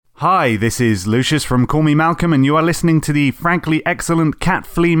Hi, this is Lucius from Call Me Malcolm, and you are listening to the frankly excellent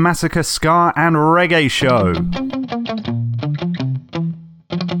Catflea Massacre Ska and Reggae Show.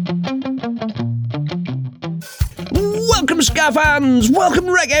 Welcome, ska fans! Welcome,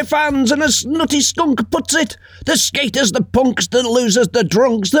 reggae fans! And as Nutty Skunk puts it, the skaters, the punks, the losers, the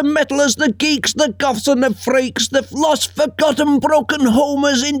drunks, the metalers, the geeks, the goths and the freaks, the lost, forgotten, broken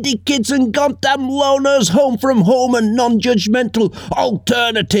homers, indie kids and goddamn loners, home from home and non-judgmental,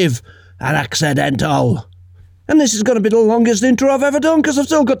 alternative and accidental. And this is going to be the longest intro I've ever done, because I've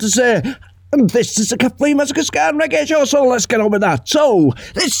still got to say... And this is the Catflea Massacre Ska and Reggae Show, so let's get on with that. So,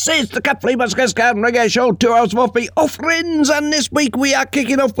 this is the Catflea Massacre Ska and Reggae Show, 2 hours of offbeat offerings, and this week we are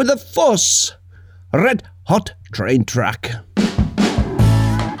kicking off with a Fuss Red Hot Train track.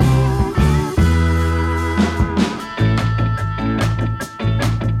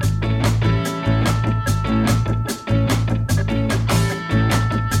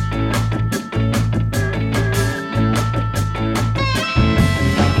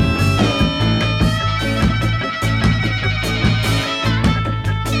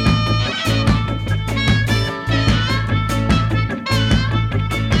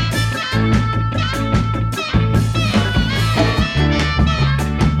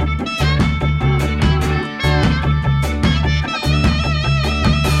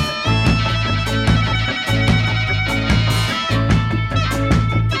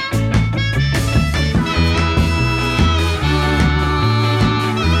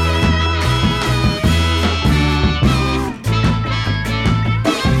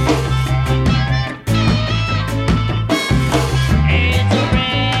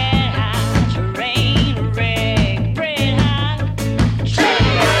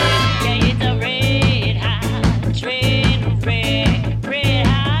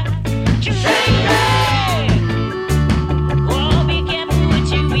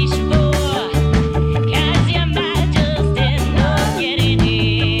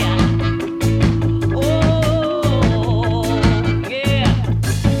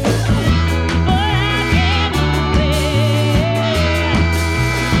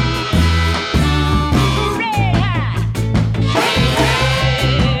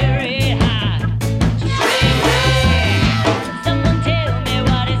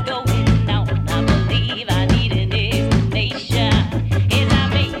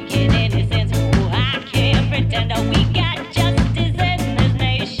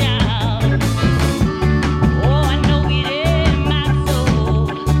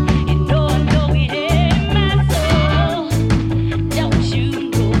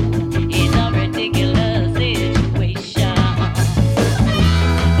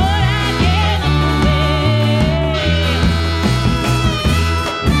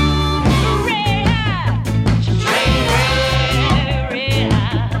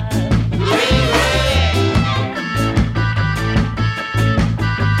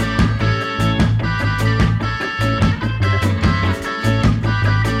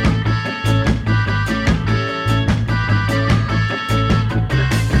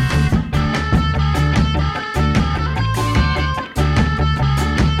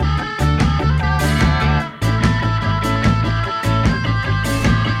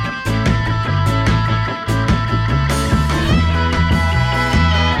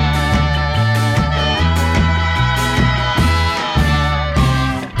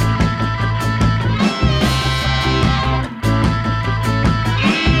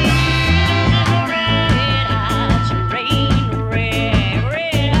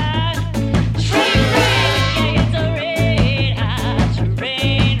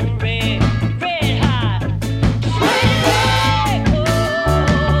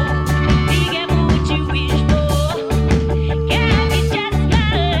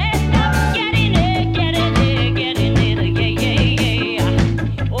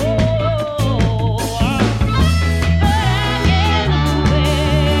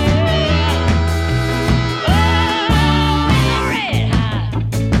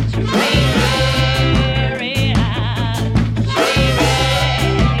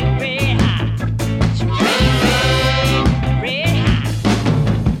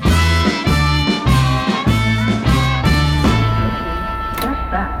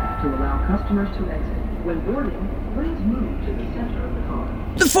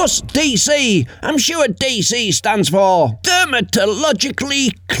 The Fuss DC. I'm sure DC stands for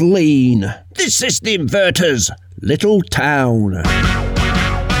Dermatologically Clean. This is the Inverters, Little Town.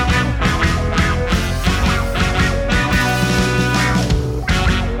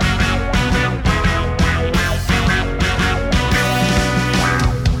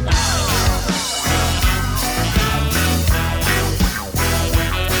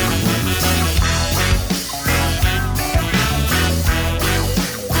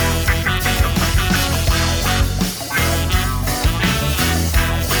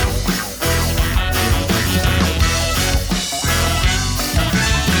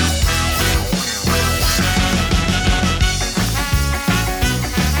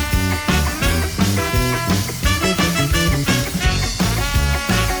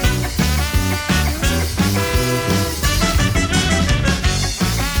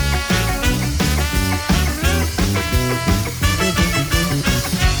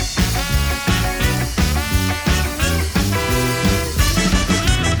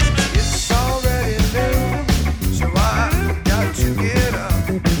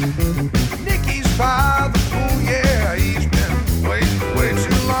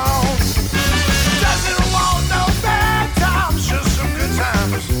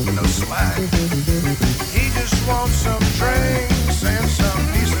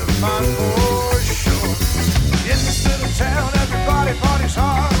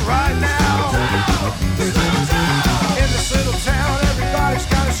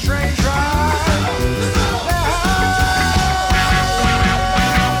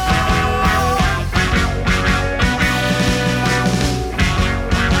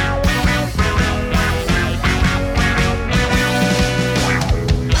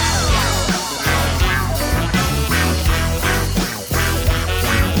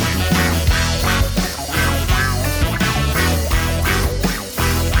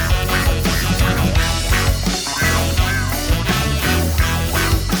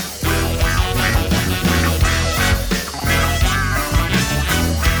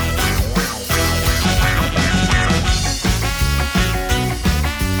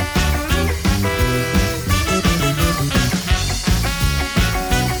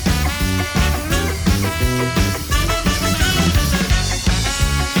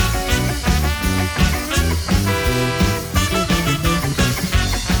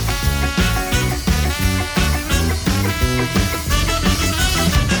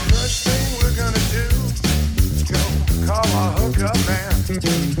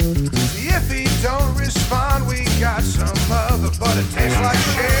 If he don't respond, we got some other, but it tastes like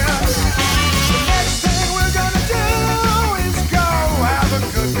shit. The next thing we're gonna do is go have a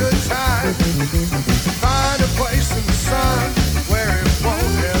good time. Find a place in the sun where it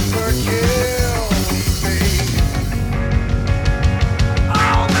won't ever kill me.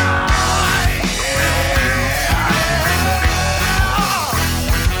 All night,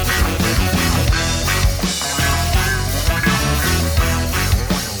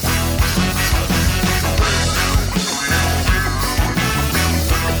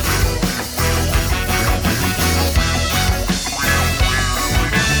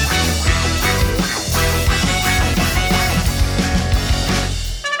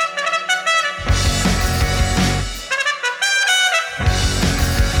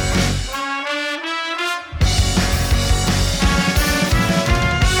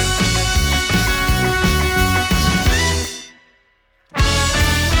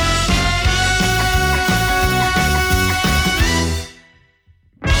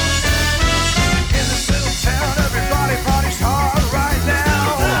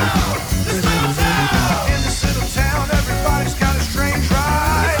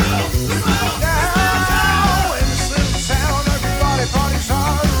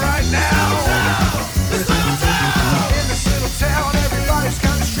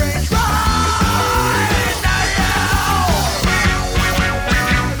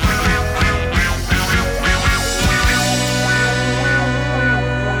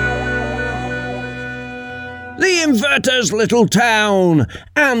 Inverter's little town.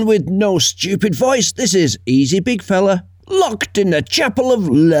 And with no stupid voice, this is Easy Big Fella, locked in the chapel of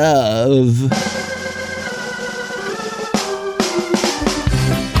love.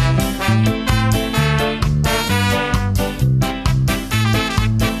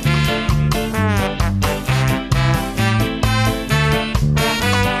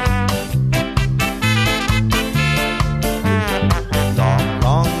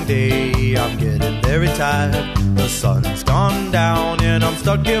 Long day, I'm getting very tired. The sun's gone down and I'm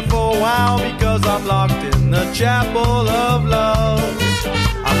stuck here for a while because I'm locked in the chapel of love.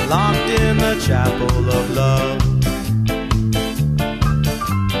 I'm locked in the chapel of love.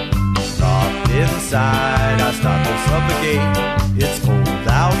 Locked inside, I start to suffocate. It's cold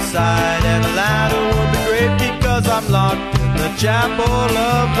outside and a ladder would be great because I'm locked in the chapel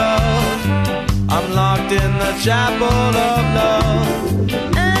of love. I'm locked in the chapel of love.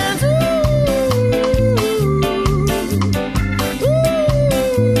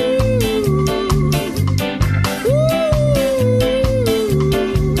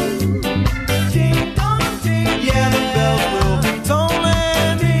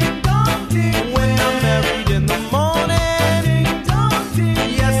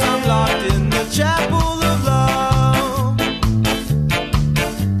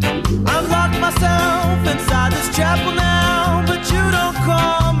 Chapel now, but you don't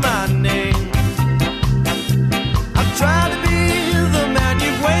call my name. I've tried to be the man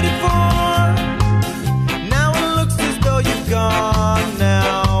you've waited for. Now it looks as though you've gone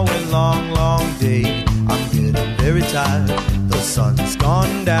now. A long, long day, I'm getting very tired. The sun's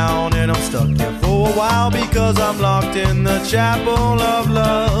gone down and I'm stuck here for a while because I'm locked in the chapel of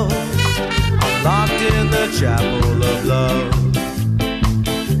love. I'm locked in the chapel of love.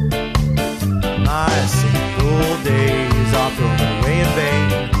 My single days are thrown away in vain.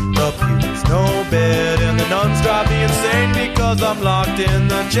 The pew's no bed and the nuns drive me insane because I'm locked in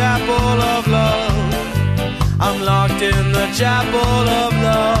the chapel of love. I'm locked in the chapel of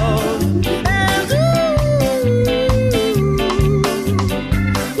love. And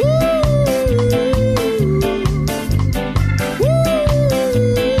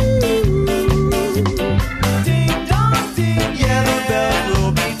ding dong ding, yeah, the bells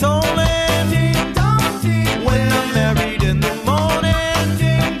will be tolling.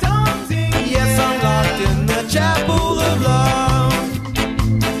 Chapel of love,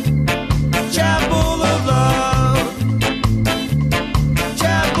 chapel of love,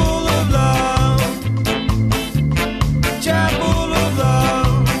 chapel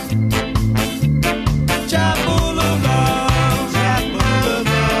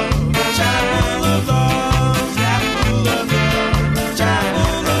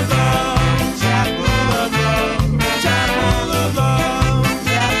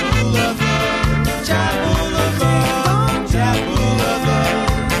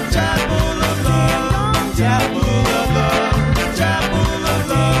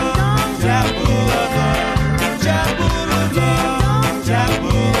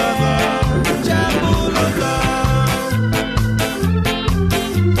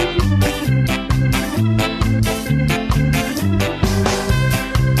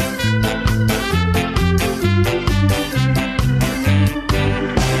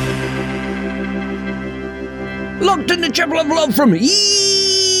in the Chapel of Love from Easy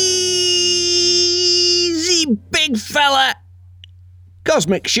Big Fella.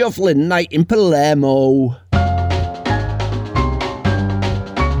 Cosmic Shuffling Night in Palermo.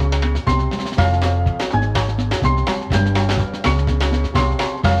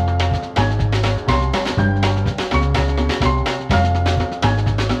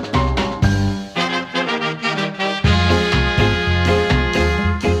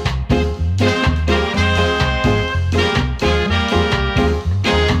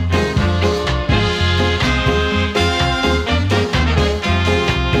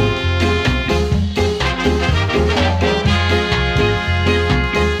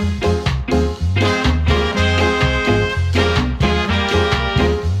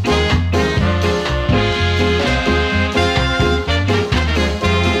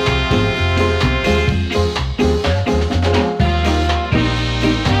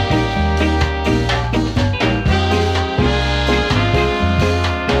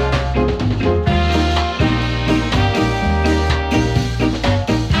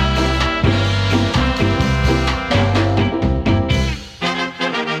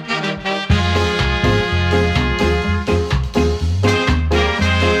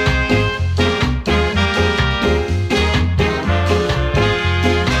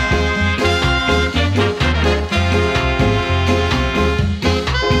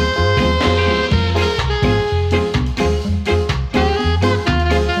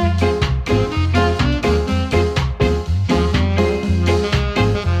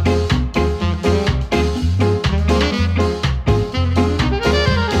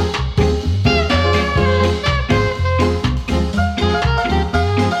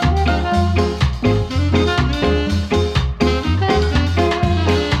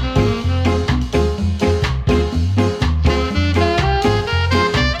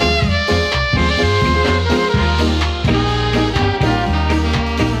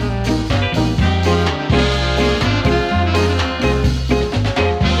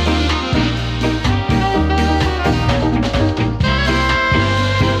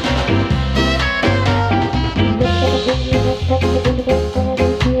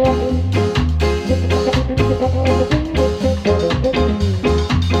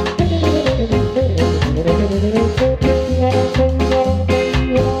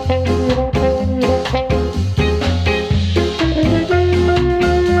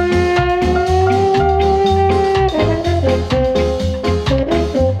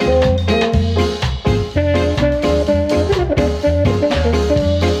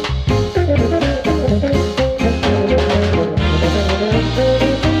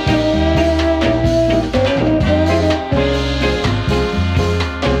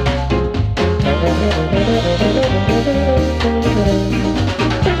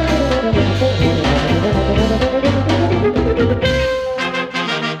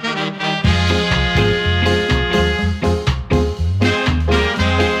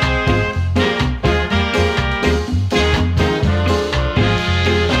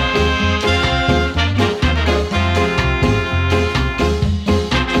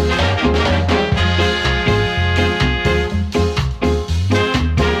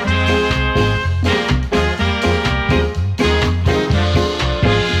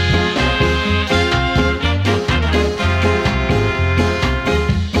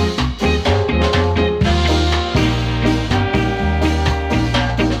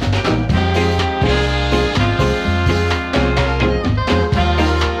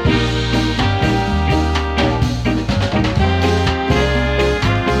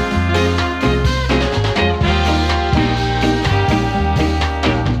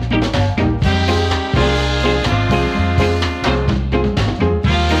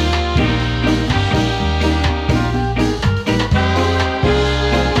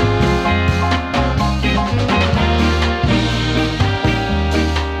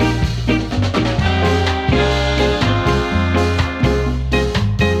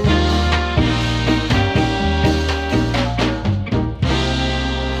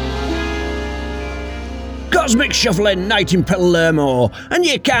 Cosmic Shuffling Night in Palermo, and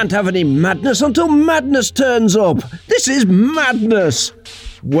you can't have any madness until madness turns up. This is madness.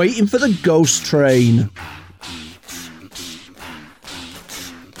 Waiting for the ghost train.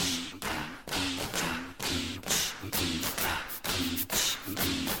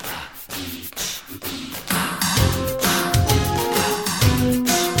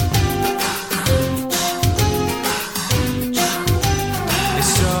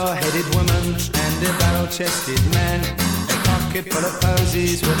 Chested man, a pocket full of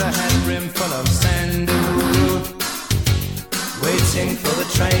posies with a hat brim full of sand. Ooh, waiting for the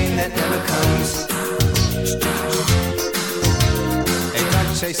train that never comes. A dog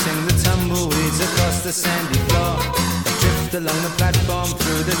chasing the tumbleweeds across the sandy floor. A drift along the platform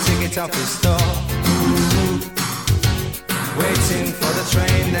through the ticket office door. Waiting for the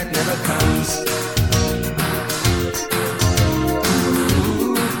train that never comes.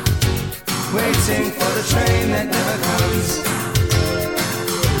 Waiting for the train that never comes.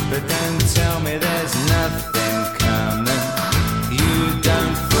 But don't tell me there's nothing coming. You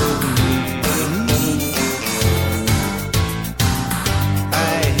don't fool me. I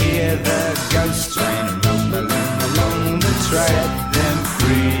hear the ghost train rumbling along the track, them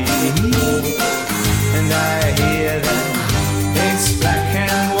free. And I hear that it's black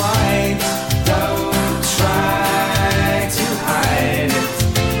and white. Don't try to hide it.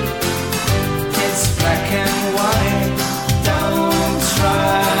 It's black and white. Don't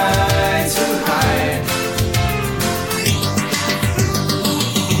try to hide.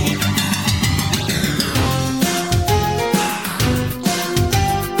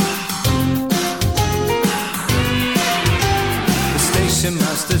 The station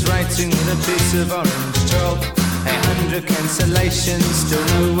master's writing with a piece of orange chalk. 100 cancellations, still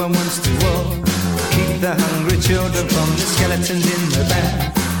no one wants to walk. Keep the hungry children from the skeletons in the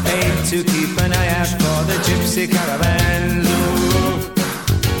van. Aid to keep an eye out for the gypsy caravans. Ooh,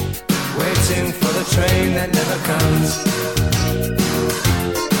 waiting for the train that never comes.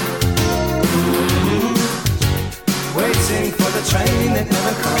 Ooh, waiting for the train that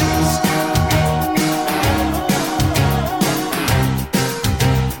never comes.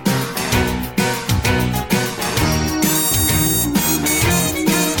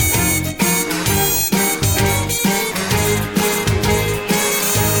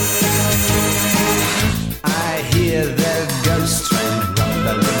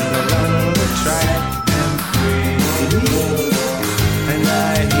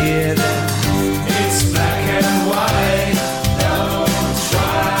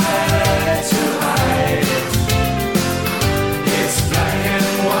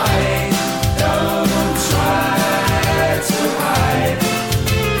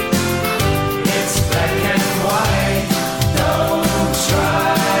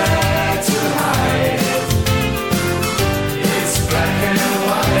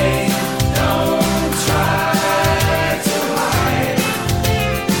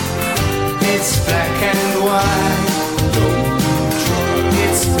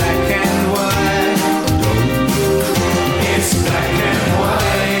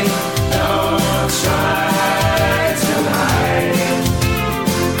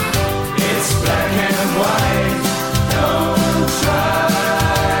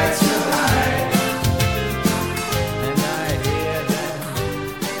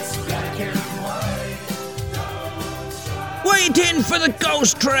 Waiting for the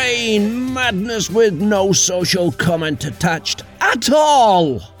ghost train. Madness with no social comment attached at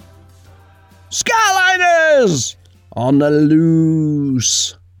all. Skyliners on the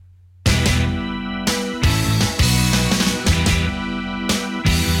loose.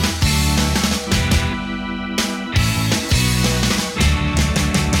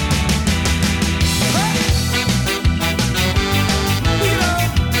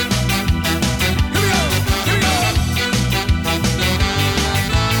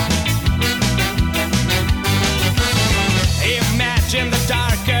 Imagine the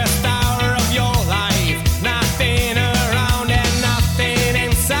darkest hour of your life. Nothing around and nothing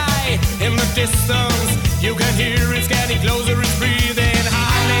inside.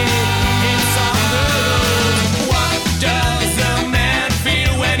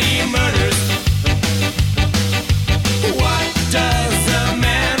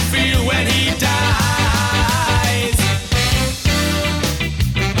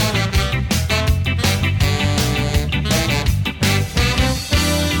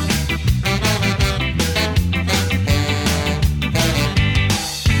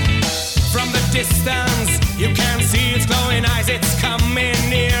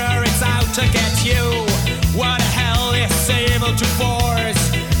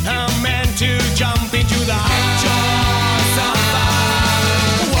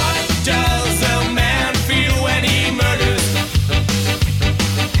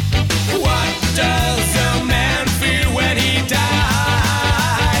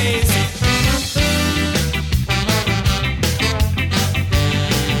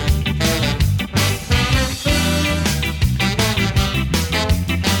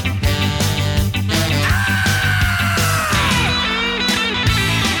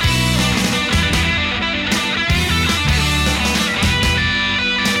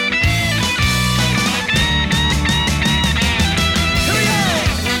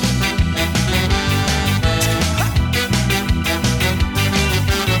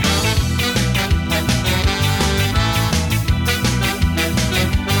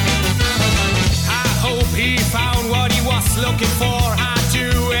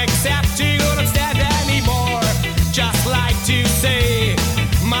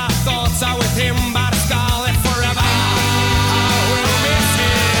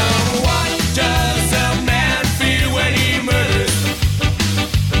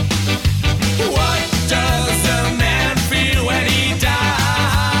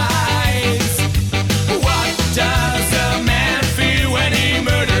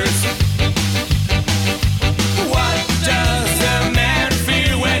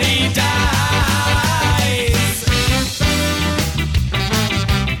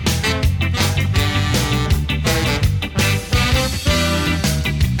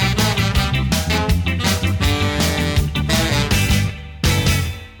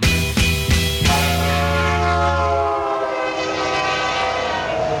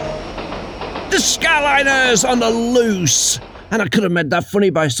 loafers on the loose. And I could have made that funny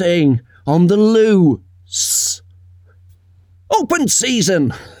by saying on the loose. Open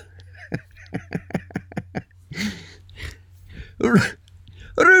season.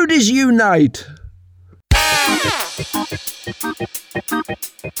 Rudies unite.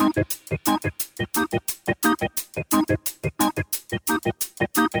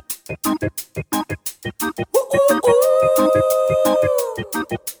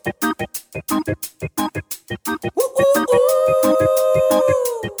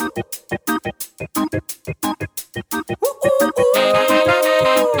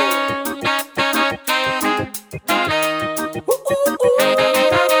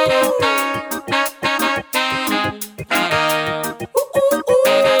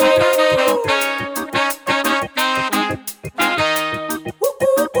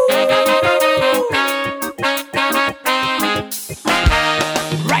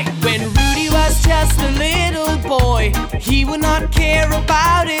 He would not care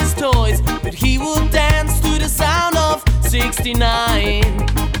about his toys, but he would dance to the sound of 69.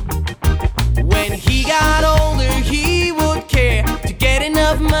 When he got older, he would care to get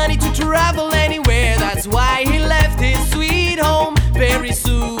enough money to travel anywhere. That's why he left his sweet home very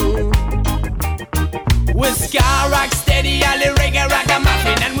soon. With ska, rock, steady, alley, reggae,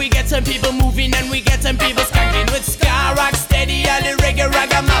 ragamuffin, and we get some people moving and we get some people skanking. With ska, rock, steady, alley, reggae,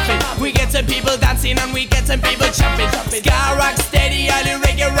 ragamuffin, we get some people dancing and we get some people jumping. Ska, rock, steady, alley,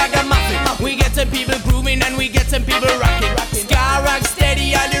 reggae, ragamuffin, we get some people grooving and we get some people rocking. Ska, rock,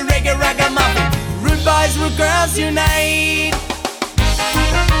 steady, alley, reggae, ragamuffin, rude boys, rude girls unite.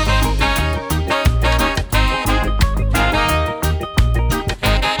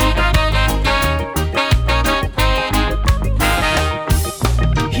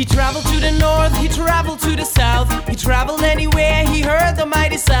 He traveled to the north, he traveled to the south, he traveled anywhere, he heard the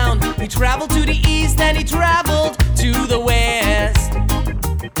mighty sound. He traveled to the east and he traveled to the west.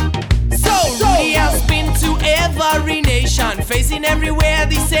 So Rudy has been to every nation, facing everywhere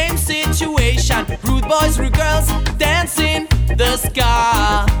the same situation. Rude boys, rude girls, dancing the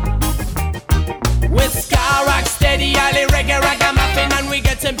ska. With ska, rock, steady, alley, reggae, ragamuffin, and we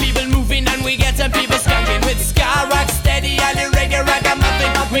get some people moving and we get some people skanking. With ska, rock, steady, alley, reggae,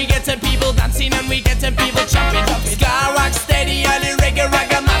 ragamuffin, we get some people dancing and we get some people jumping. Ska, rock, steady, alley, reggae,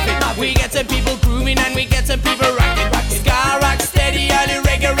 ragamuffin, we get some people grooving and we get some people rocking. Ska, rock, steady, alley,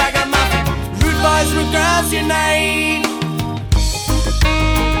 reggae, ragamuffin, rude boys, rude girls unite.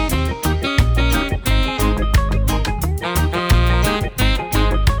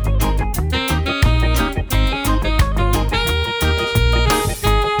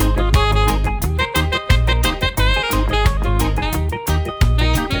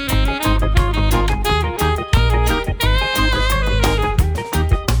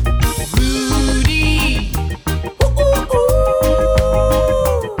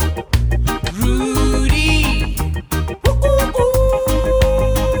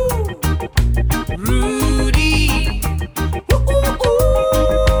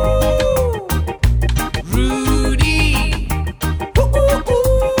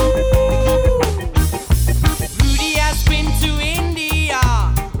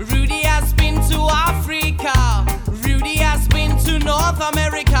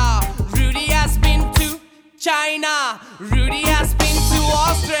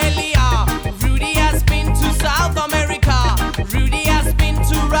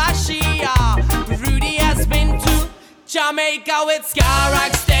 Jamaica with ska,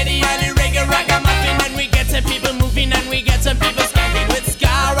 rock, steady, alley, reggae, ragamuffin, and we get some people moving and we get some people skanking. With ska,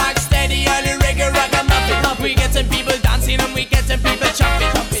 rock, steady, alley, reggae, ragamuffin, we get some people dancing and we get some people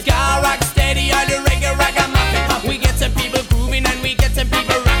jumping. Ska, rock, steady, alley, reggae, ragamuffin, we get some people grooving and we get some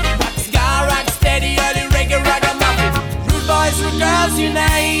people rocking. Ska, rock, steady, alley, reggae, ragamuffin, rude boys, rude girls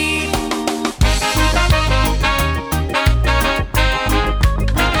unite.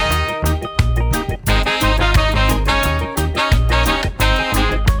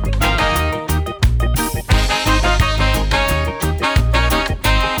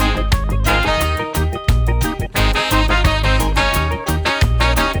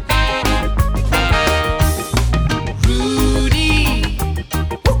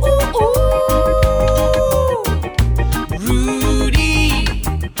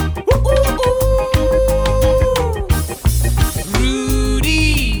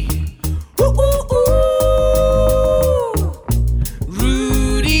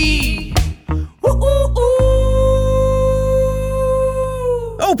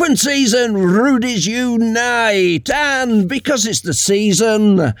 Season, Rudies unite, and because it's the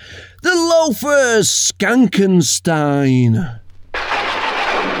season, the Loafers Skankenstein.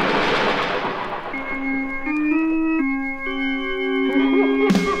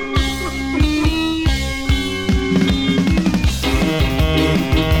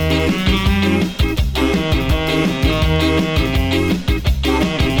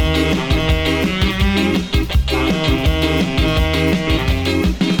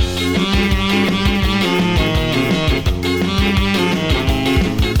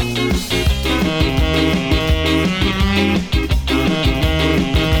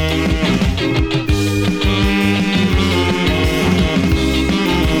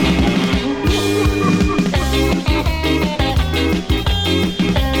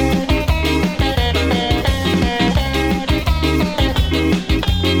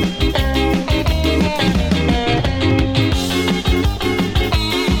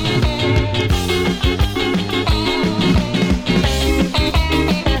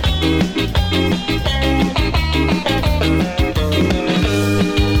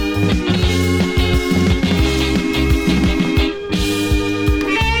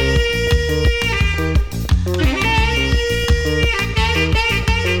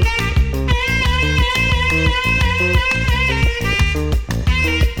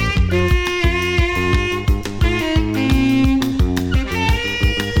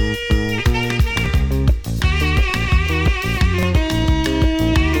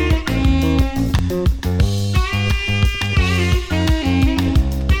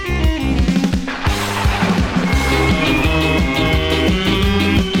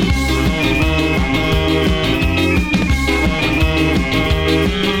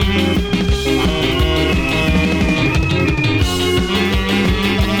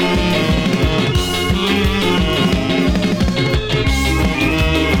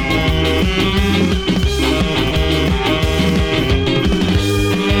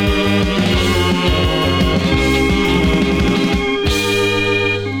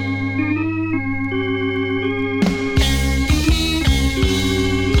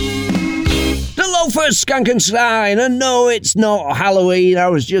 for Skankenstein, and no, it's not Halloween, I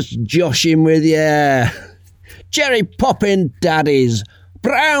was just joshing with you. Cherry Poppin' Daddies,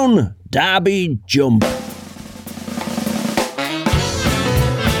 Brown Derby Jump.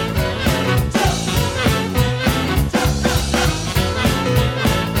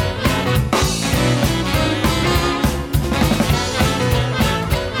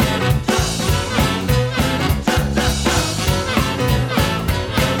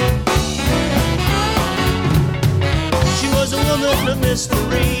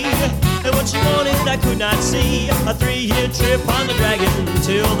 Mystery, and what she wanted I could not see. A 3-year trip on the Dragon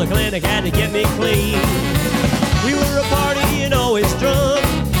till the clinic had to get me clean. We were a party and always drunk.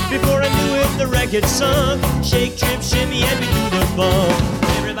 Before I knew it, the record sunk. Shake, trip, shimmy, and we do the bump.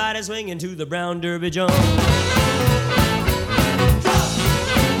 Everybody swinging to the brown derby jump.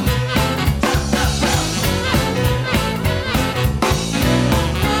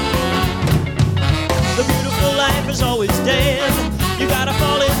 The beautiful life is always dead. You gotta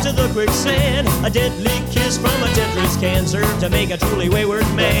fall into the quicksand. A deadly kiss from a temptress can serve to make a truly wayward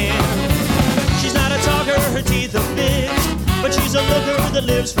man. She's not a talker, her teeth are fixed, but she's a looker that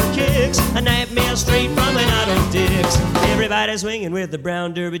lives for kicks. A nightmare straight from an idle dicks. Everybody swinging with the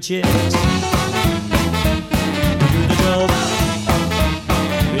brown derby chicks. We do the jump.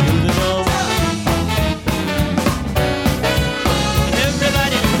 We do the jump.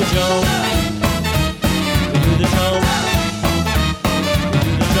 Everybody do the jump. We do the jump.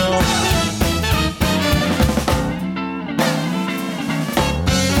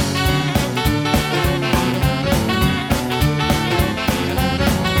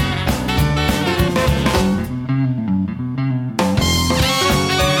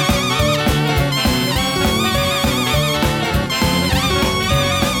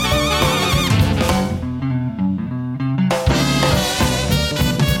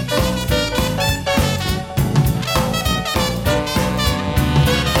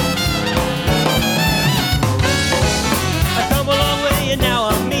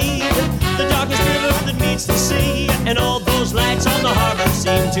 And all those lights on the harbor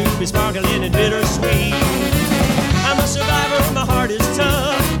seem to be sparkling and bittersweet. I'm a survivor, my heart is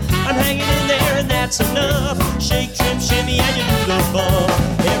tough. I'm hanging in there and that's enough. Shake, trip, shimmy, and you do the bump.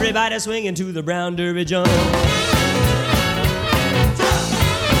 Everybody swinging to the brown derby jump. We do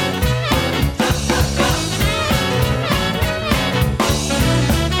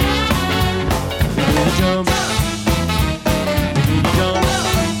the jump. We do the jump.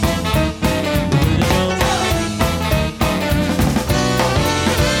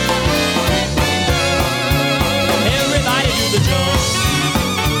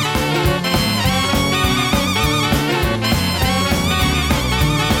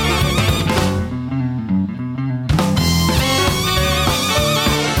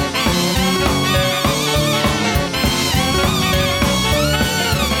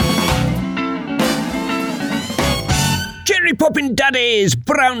 Poppin' Daddies,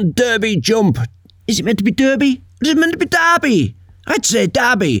 Brown Derby Jump. Is it meant to be Derby? Or is it meant to be Derby? I'd say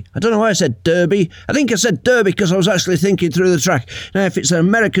Derby. I don't know why I said Derby. I think I said Derby because I was actually thinking through the track. Now, if it's an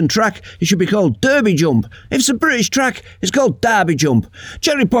American track, it should be called Derby Jump. If it's a British track, it's called Derby Jump.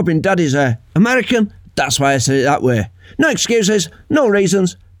 Cherry Poppin' Daddies are American. That's why I said it that way. No excuses, no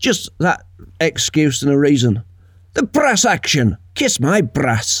reasons, just that excuse and a reason. The brass action. Kiss my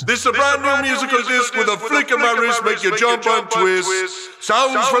brass. This is a brand new musical disc with a flick of my wrist, make you jump and twist.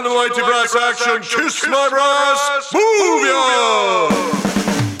 Sounds from the mighty brass action. Kiss my brass. Move ya!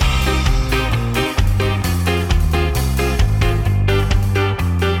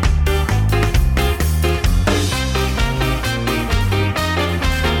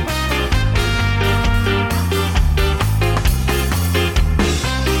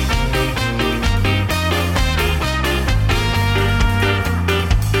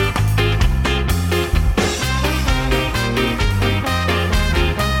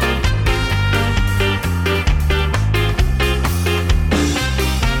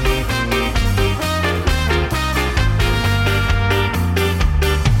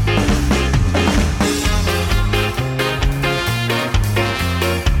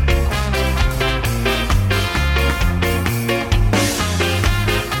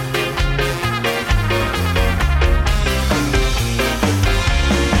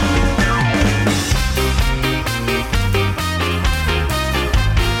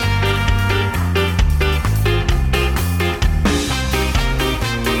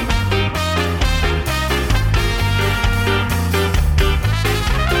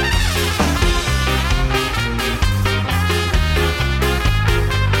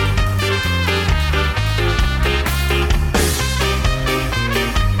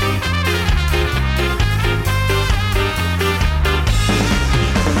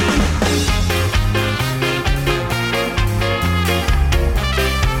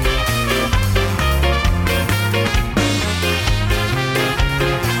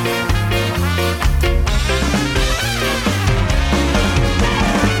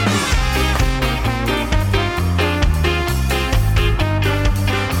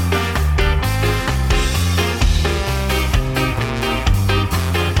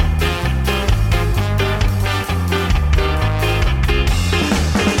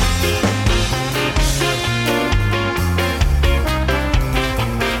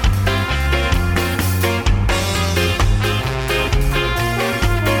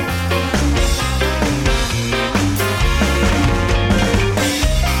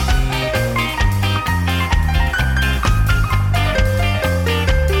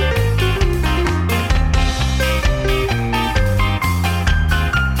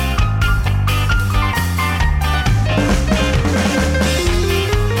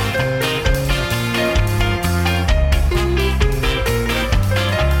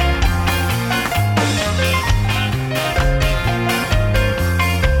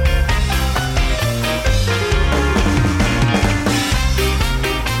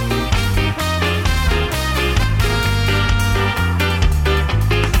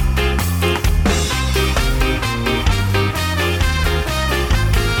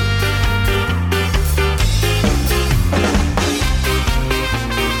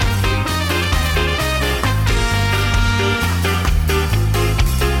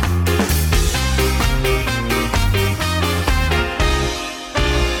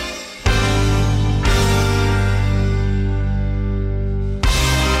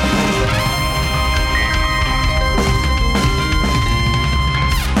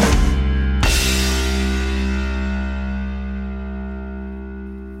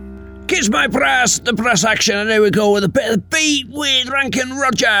 Kiss My Press, the press action, and here we go with a bit of the beat with Rankin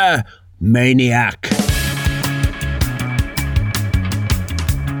Roger, Maniac.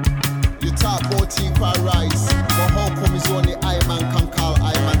 You talk about tea for rice, but how come it's only I man can call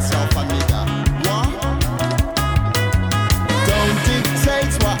I man self a nigga? What? Don't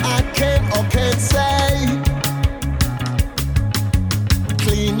dictate what I can or can't say.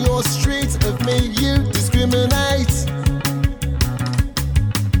 Clean your streets of me, you discriminate.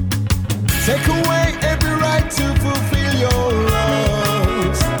 Take away every right to fulfill your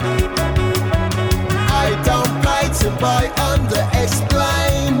roles. I don't buy to buy,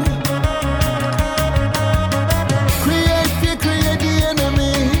 under-explain. Create the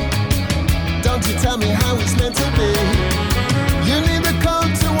enemy. Don't you tell me how it's meant to be. You need the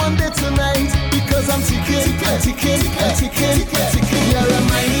code to one detonate, because I'm ticking. You're a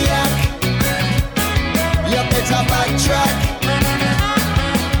maniac. You better backtrack,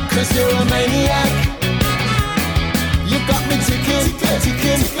 'cause you're a maniac. You got me ticking.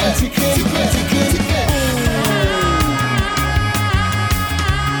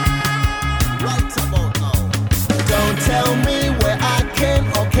 Right about now. Don't tell me where I can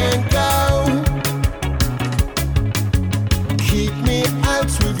or can't go. Keep me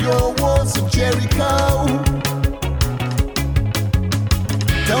out with your walls of Jericho.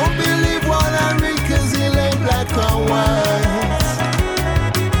 Don't believe what I read, 'cause it ain't black or white.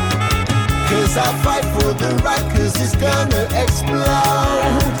 'Cause I fight for the right, 'cause it's gonna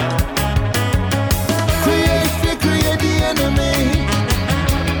explode. Create the enemy.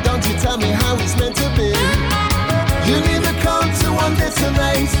 Don't you tell me how it's meant to be. You need the code to one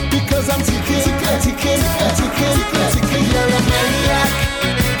detonate, because I'm ticking. You're a maniac.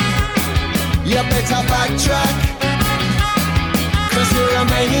 You better backtrack, 'cause you're a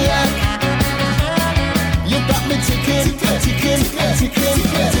maniac. You got me ticking.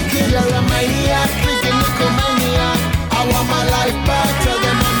 You're a maniac, freaking little maniac. I want my life back, tell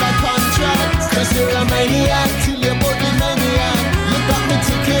them I'm under contract. 'Cause you're a maniac, till your body maniac. You got me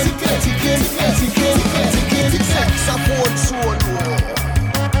ticking. Support sword war.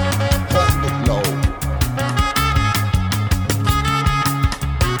 Hold it low.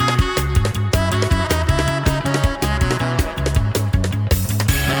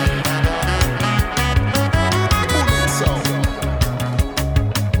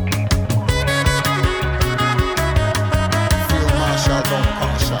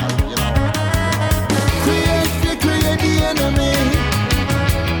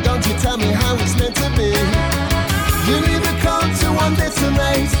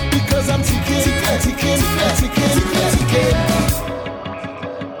 Because I'm ticking.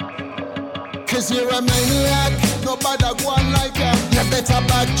 'Cause you're a maniac, nobody go on like you. You better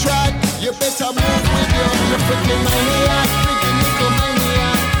backtrack, you better move with you freaking maniac, freaking little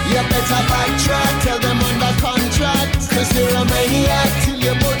maniac. You better backtrack, tell them under contract. 'Cause you're a maniac, till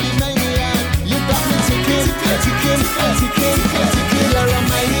your body maniac. You got me ticking. You're a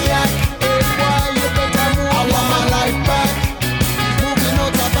maniac, hey boy, you better move. I want my life back.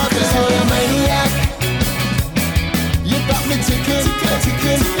 Cause you're a maniac. You got me ticking.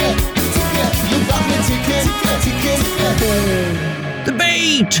 You got me ticking. The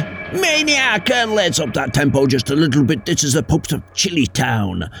beat! Maniac! And let's up that tempo just a little bit. This is the Pups of Chili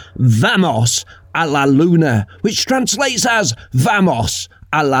Town. Vamos a la Luna, which translates as Vamos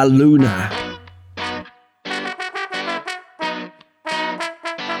a la Luna.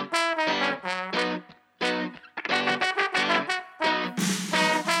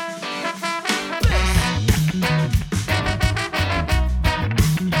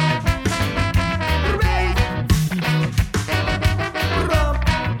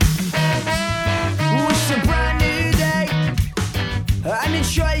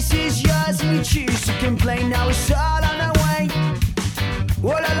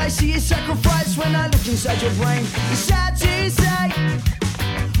 Inside your brain, it's sad to say.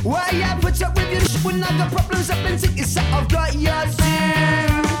 Why you put up with your shit when I got problems up and think it's I've got yours too.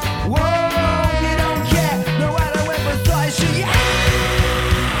 Whoa, you don't care, no I don't ever thought it should.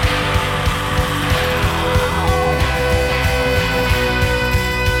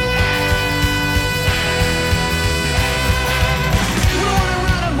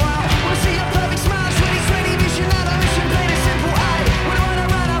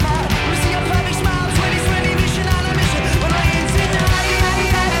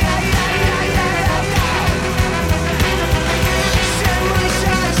 Shine,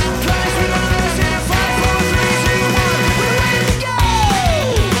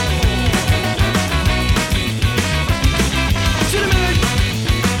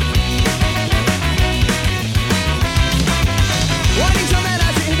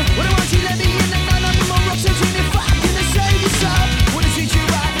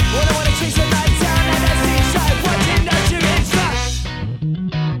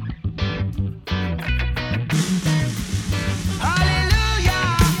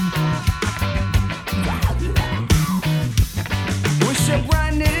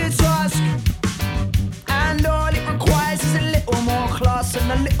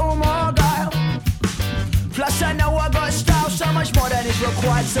 is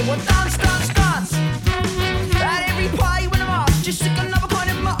required. So we'll dance, dance, dance. At every party when I'm off, just stick another kind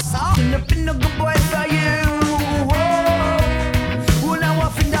of moss. And I've been a good boy for you. Whoa. Well, now I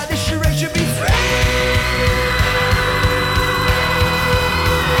think that this charade should be free.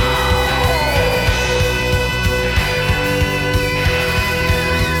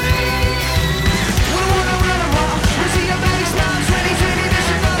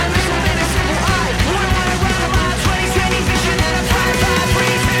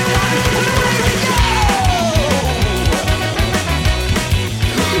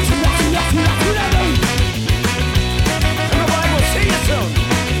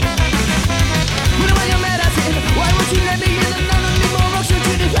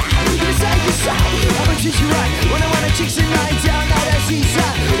 She's right. When I want a chicks and lie down, now that she's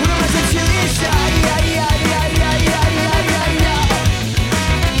right. When I want to chill inside, yeah, yeah, yeah, yeah, yeah, yeah, yeah, yeah.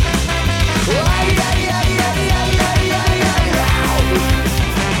 Oh, yeah, yeah, yeah, yeah, yeah, yeah, yeah.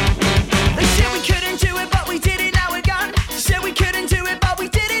 They said we couldn't do it, but we did it, now we're gone. Said we couldn't do it, but we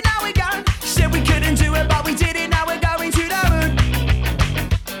did it, now we're gone. Said we couldn't do it, but we did it, now we're going to the moon.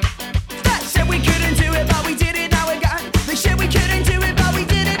 That said we couldn't do it, but we did it, now we're gone. They said we couldn't do it, but we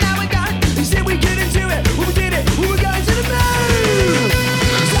did it, now we're gone. They said we couldn't do it, well, we did it, we were going to the moon.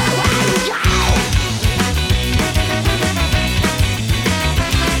 So go.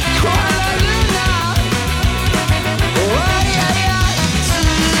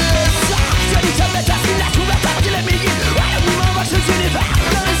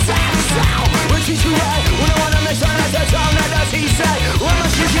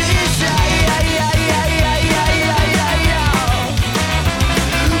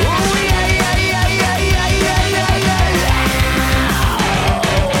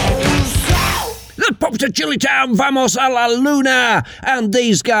 To Chili Town, vamos a la luna. And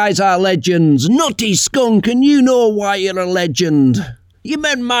these guys are legends. Nutty Skunk, and you know why you're a legend. You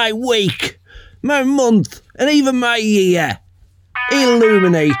meant my week, my month, and even my year.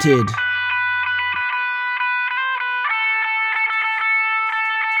 Illuminated.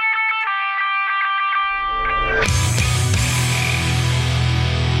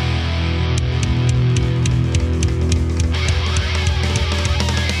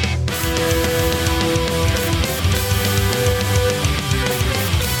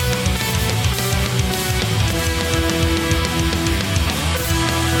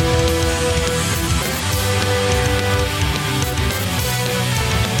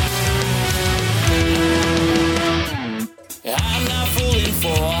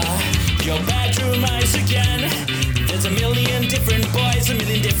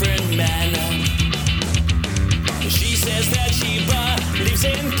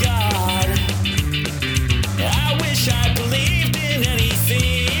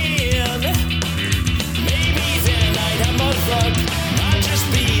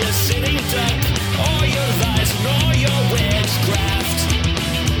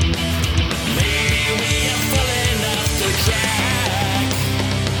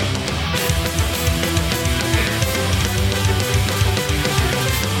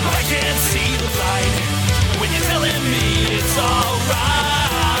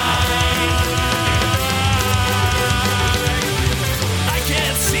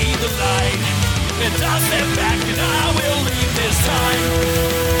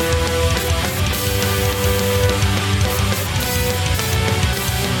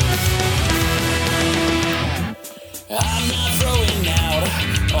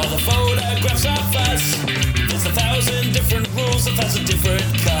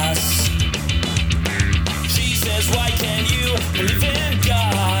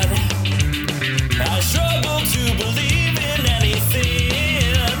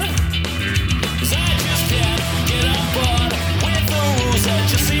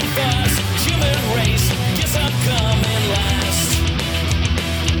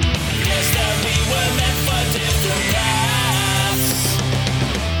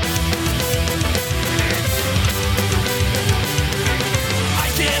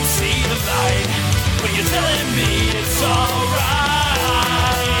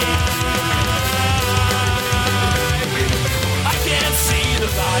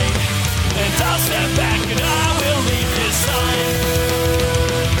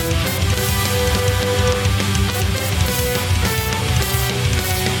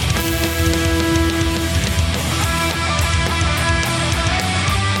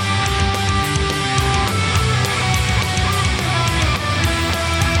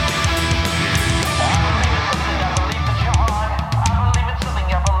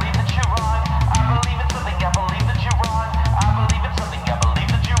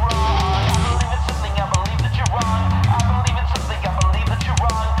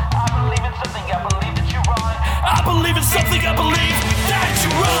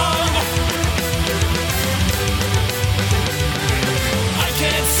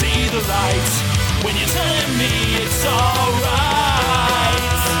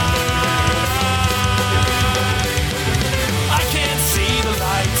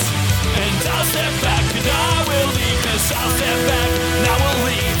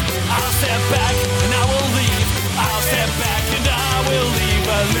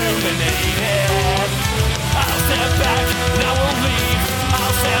 illuminated. I'll step back, now we'll leave.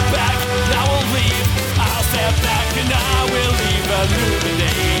 I'll step back, now we'll leave. I'll step back and I will leave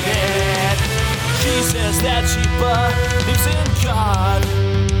illuminated. She says that she believes in God.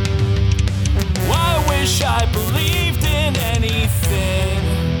 I wish I believed in anything.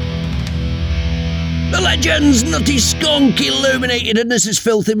 The Legends, Nutty Skunk, Illuminated, and this is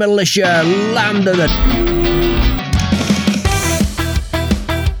Filthy Militia, Land of the...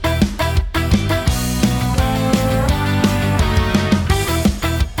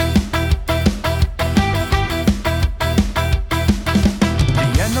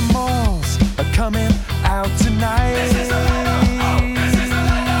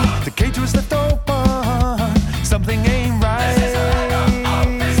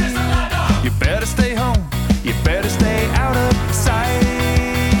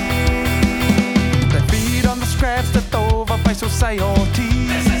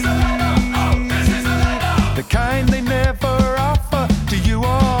 The kind they never offer to you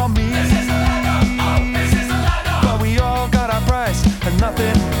or me. But we all got our price and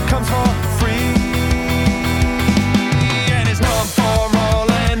nothing comes for free. And it's none for all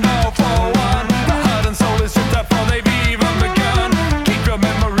and all for one. The heart and soul is stripped before they've even begun. Keep your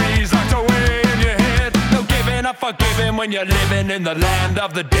memories locked away in your head. No giving up for giving when you're living in the land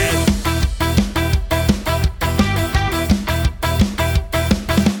of the dead.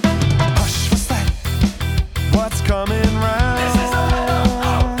 Coming round. This is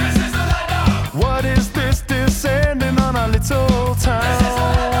the land of. What is this descending on our little town?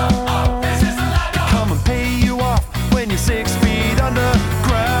 This is the land of. Come and pay you off when you're 6 feet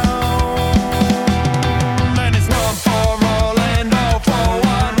underground. And it's none for all and all for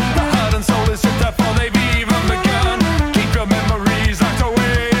one. The heart and soul is stripped before they've even begun. Keep your memories locked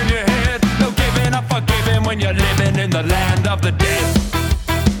away in your head. No giving up for giving when you're living in the land of the dead.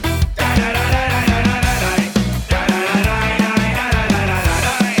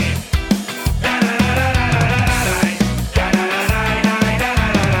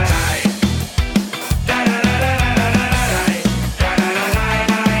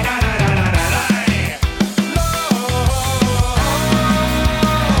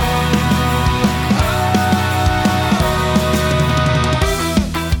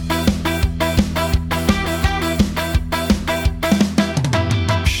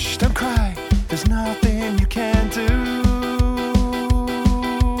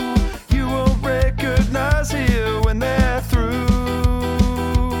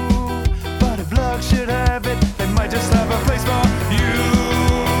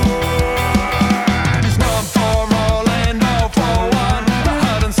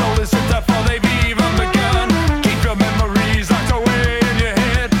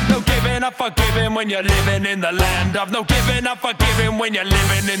 When you're living in the land of no giving up for giving, when you're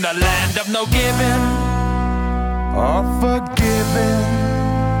living in the land of no giving or forgiving,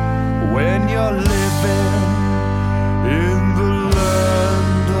 when you're living in the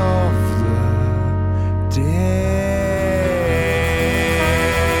land of the dead.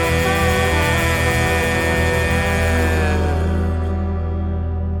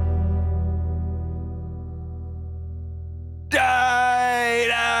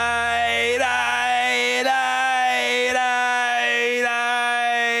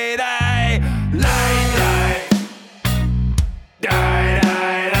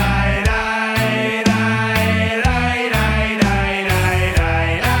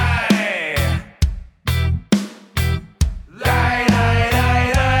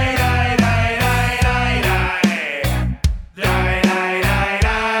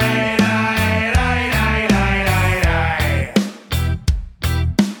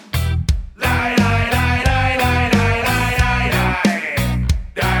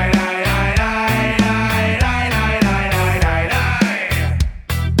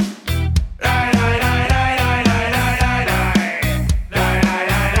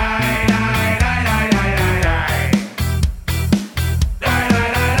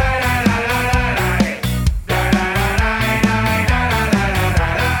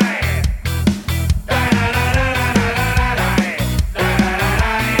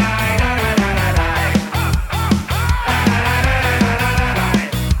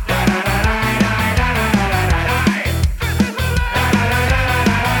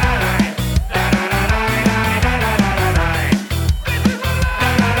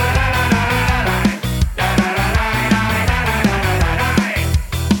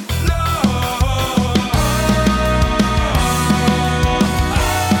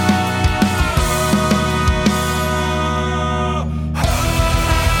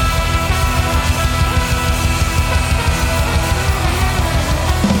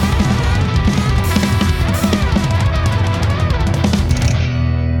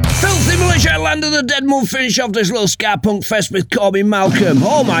 Land of the Dead, we'll finish off this little ska punk fest with Call Me Malcolm.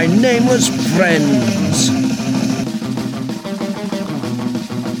 All my nameless friends.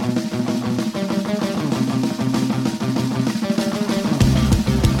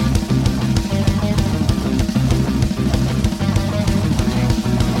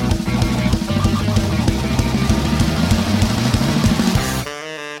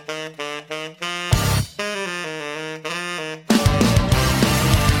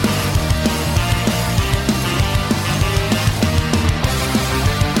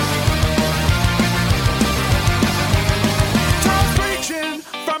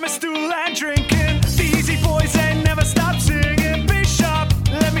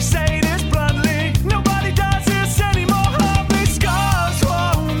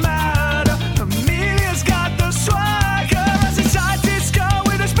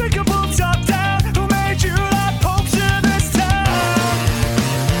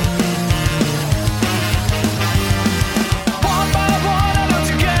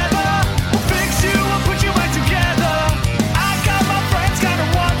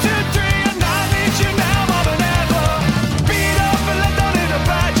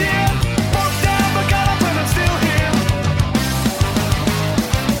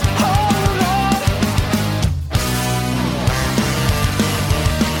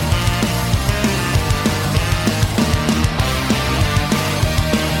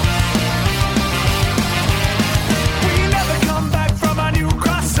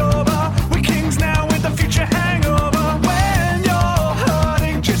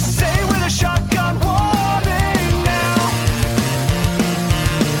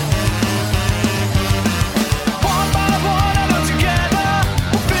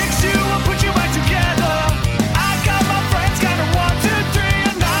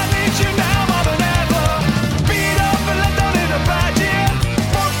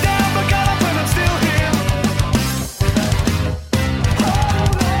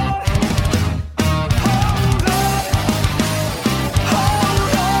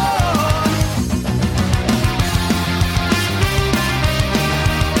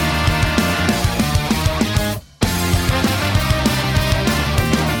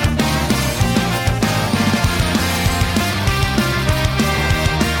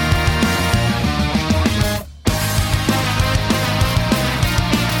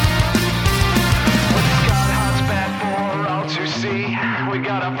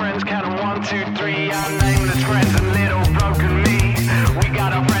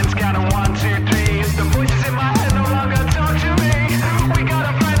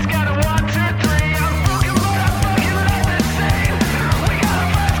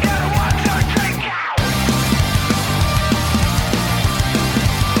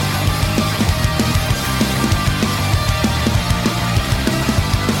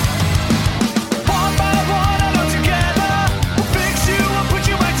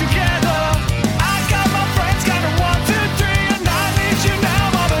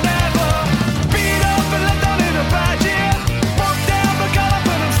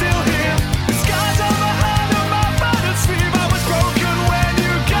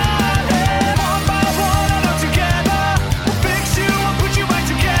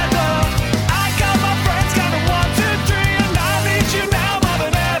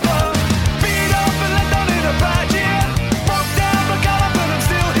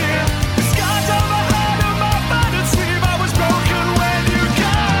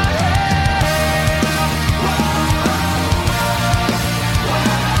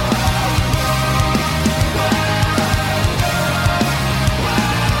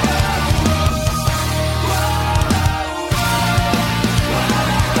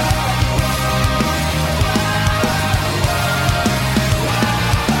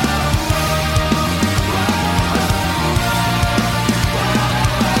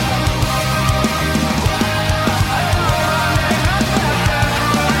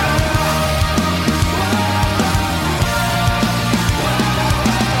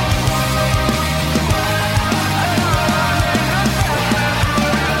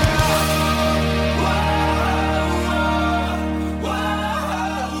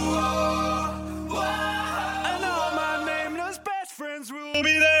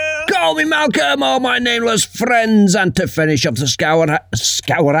 Call me Malcolm, all my nameless friends. And to finish off the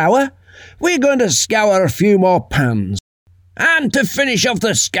scour hour, we're going to scour a few more pans. And to finish off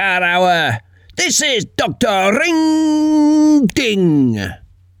the scour hour, this is Dr. Ring Ding.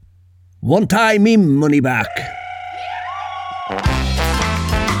 Want I me money back?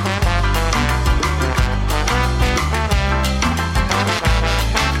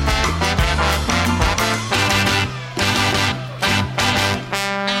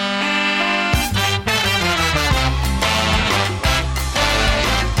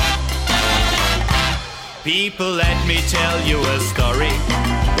 tell you a story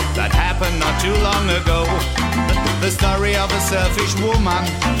that happened not too long ago. The story of a selfish woman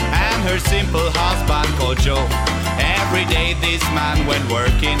and her simple husband called Joe. Every day this man went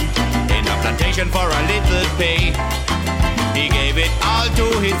working in a plantation for a little pay. He gave it all to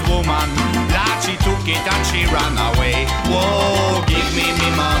his woman, like she took it and she ran away. Whoa, give me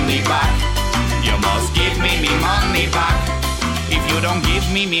money back. You must give me money back. If you don't give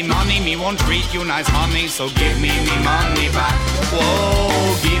me money, me won't treat you nice, honey. So give me money back. Whoa,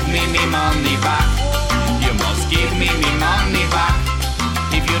 give me money back. You must give me money back.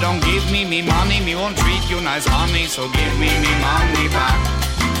 If you don't give me money, me won't treat you nice, honey. So give me money back.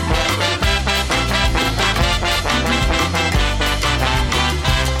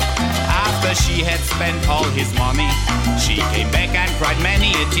 After she had spent all his money, she came back and cried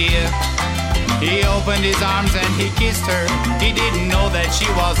many a tear. He opened his arms and he kissed her. He didn't know that she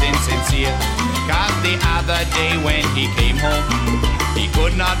was insincere. Cause the other day when he came home, he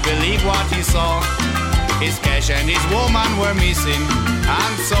could not believe what he saw. His cash and his woman were missing,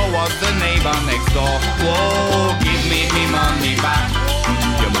 and so was the neighbor next door. Whoa, give me money back.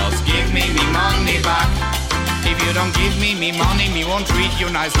 You must give me money back. If you don't give me money, me won't treat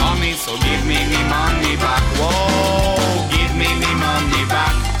you nice, honey. So give me money back. Whoa, give me money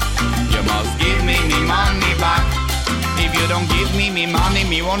back. You must give me money back. If you don't give me money,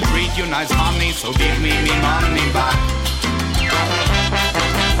 me won't treat you nice, honey. So give me money back.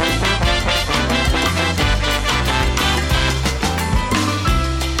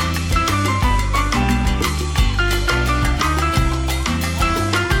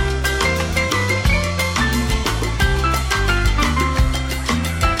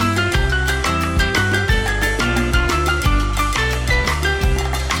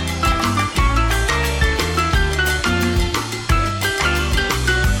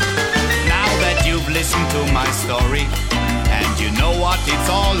 Listen to my story, and you know what it's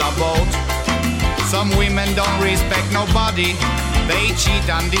all about. Some women don't respect nobody. They cheat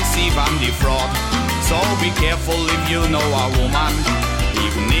and deceive and defraud. So be careful if you know a woman,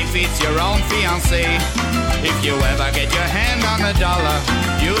 even if it's your own fiancé. If you ever get your hand on $1,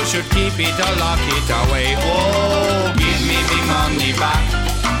 you should keep it or lock it away. Oh, give me money back.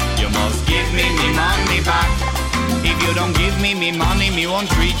 You must give me money back. If you don't give me money, me won't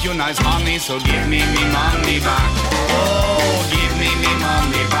treat you nice, honey. So give me money back. Oh, give me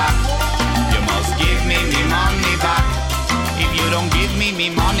money back. You must give me money back. If you don't give me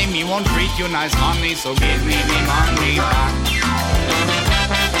money, me won't treat you nice, honey. So give me money back.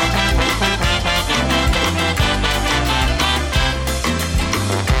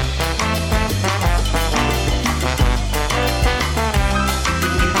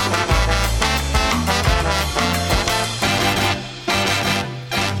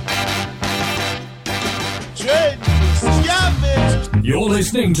 You're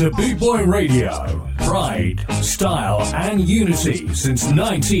listening to Boot Boy Radio. Pride, style, and unity since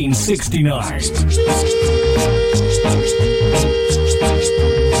 1969.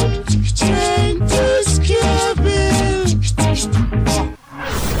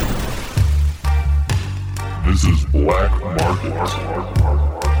 This is Black Market.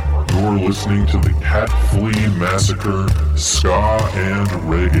 You're listening to the Catflea Massacre Ska and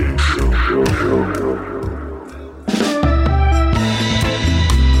Reggae Show.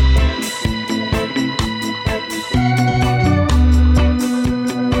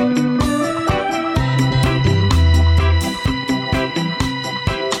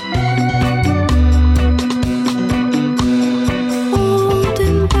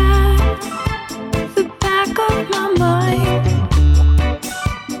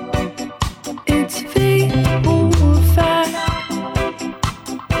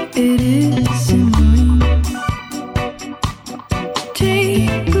 It is annoying.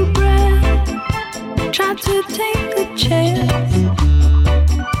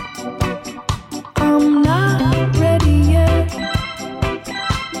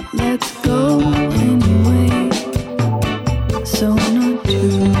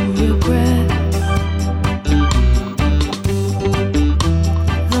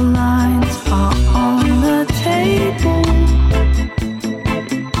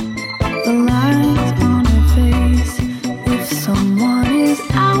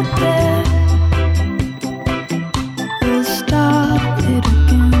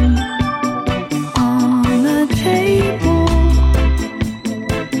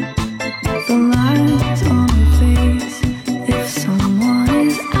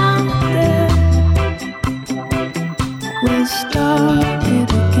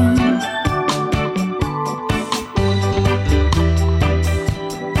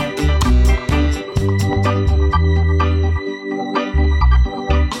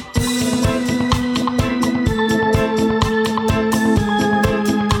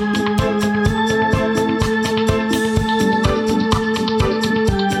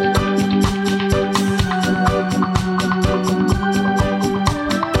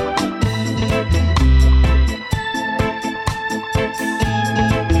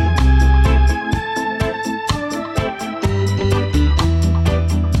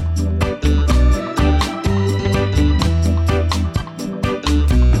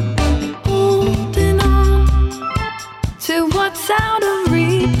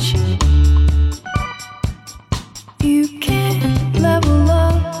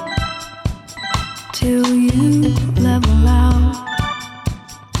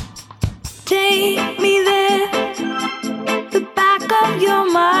 Take me there, the back of your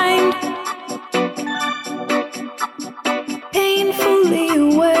mind, painfully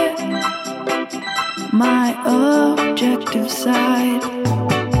aware, my objective side.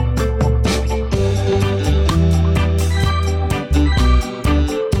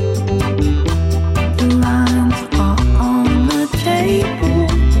 The lines are on the table,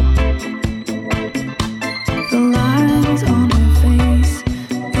 the lines on her face.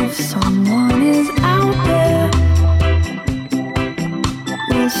 If someone is out there,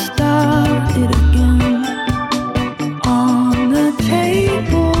 we'll start it again. On the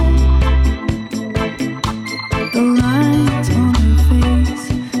table, the lines on her face.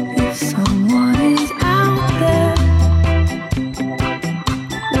 If someone is out there,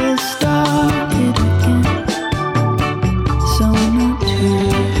 we'll start it again. So not to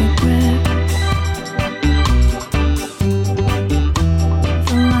regret.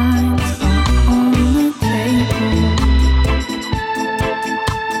 The lines are on the table.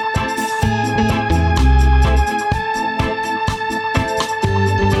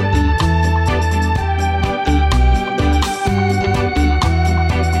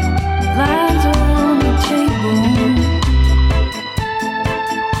 Lines are on the table.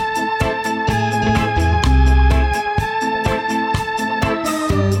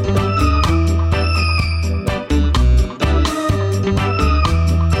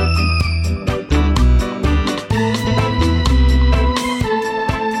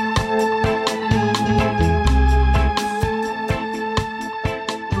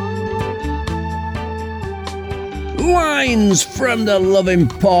 Lines from the Loving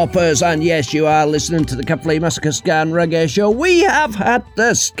Paupers, and yes, you are listening to the Catflea Massacre Ska and Reggae Show. We have had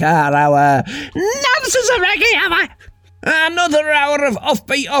the Ska Hour. Now this is a Reggae Hour. Another hour of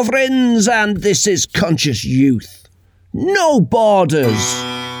offbeat offerings, and this is Conscious Youth. No Borders.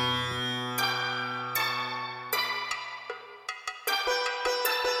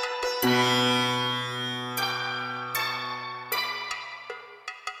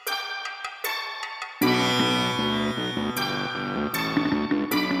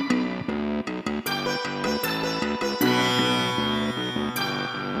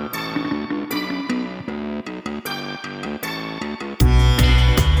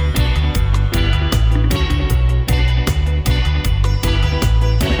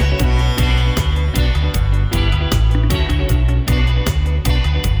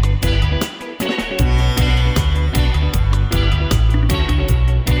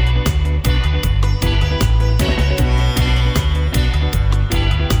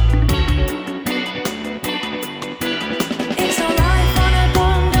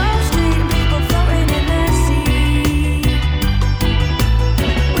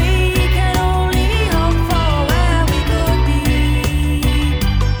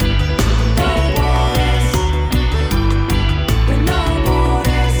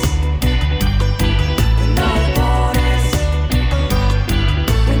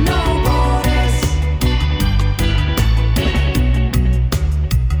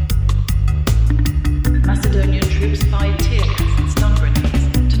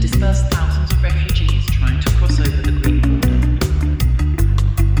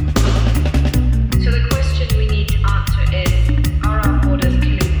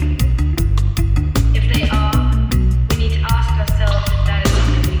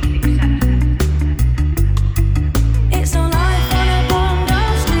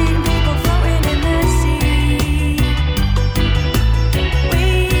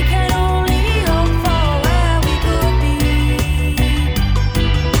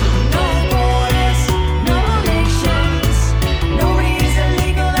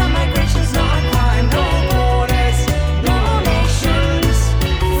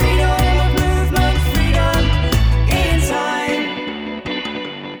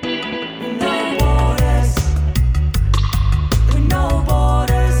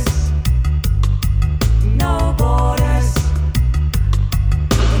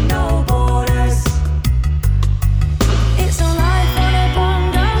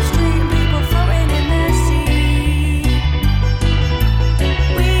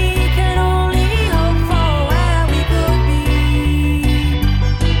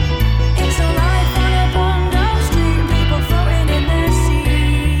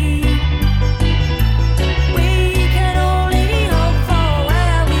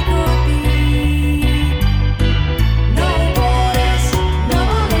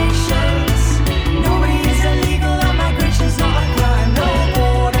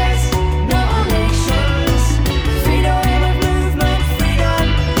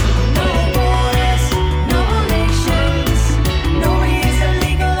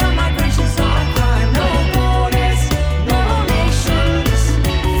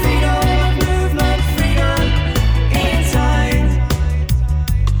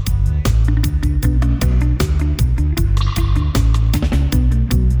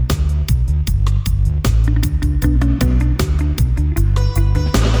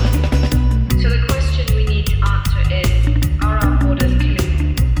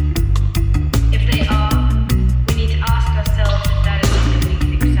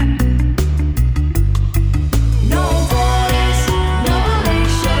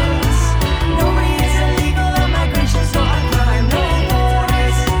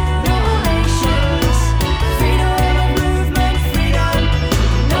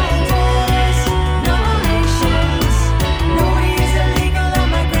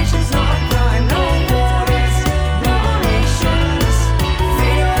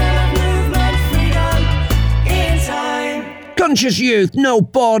 Conscious youth, no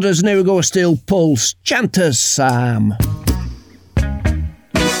borders, never go still pulse. Chanters Sam.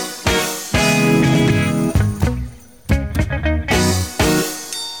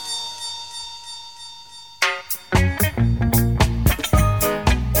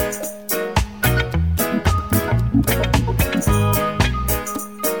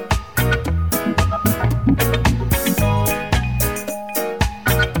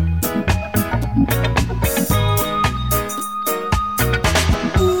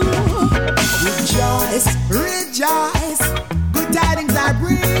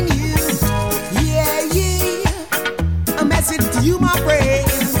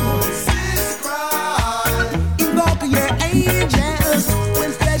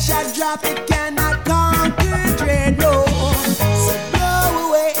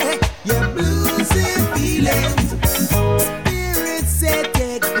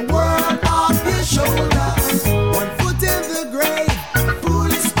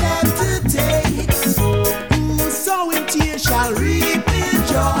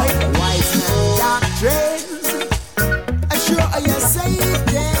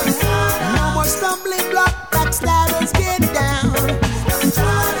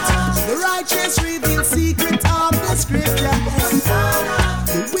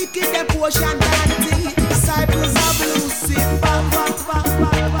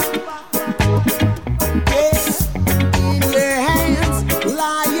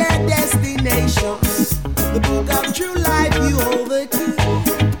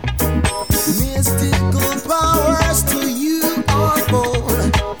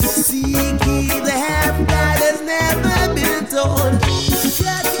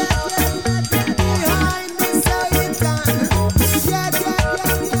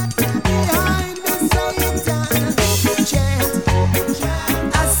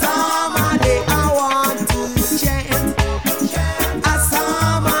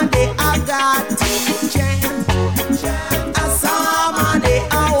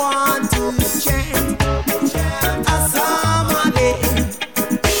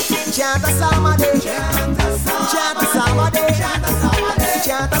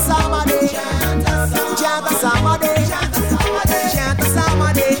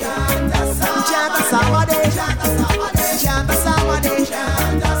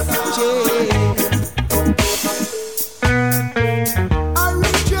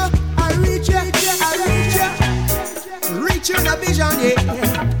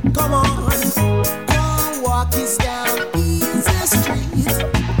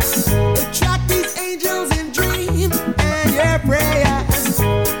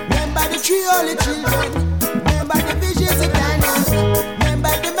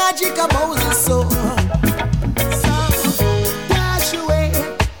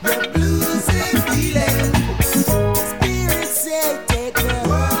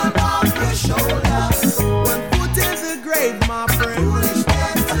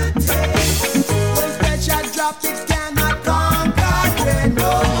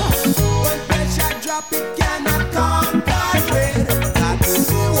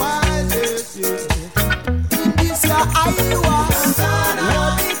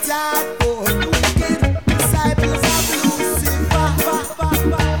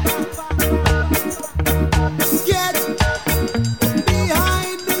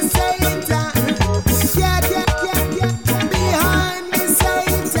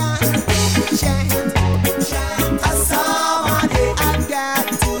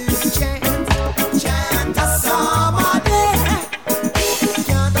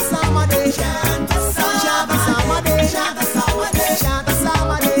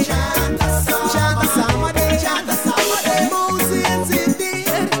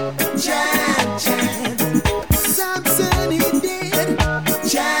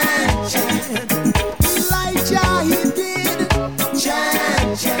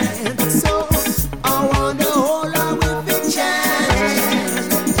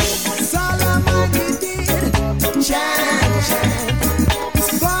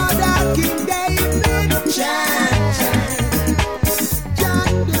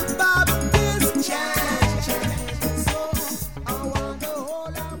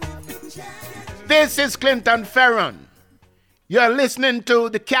 This is Clinton Ferron. You're listening to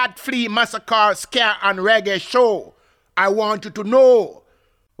the Catflea Massacre Ska and Reggae Show. I want you to know.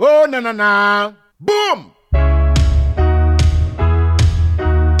 Oh, na na na. Boom!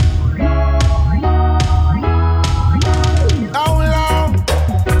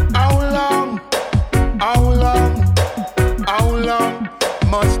 How long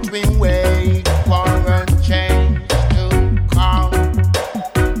must we wait for a change to come?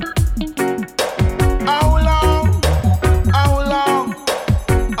 How long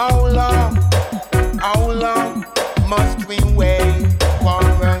we wait for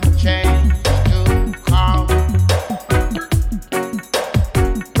a change to come?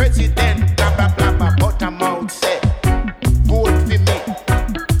 President, blah blah blah blah, but I'm out set. Vote for me,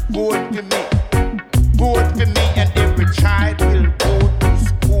 vote for me, vote for me, and every child will go to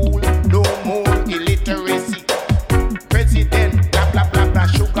school. No more illiteracy. President, blah blah blah blah,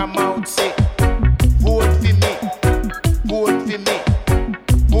 sugar mouth say. Vote for me, vote for me,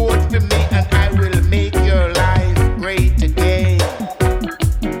 vote for me, and I will make your life great again.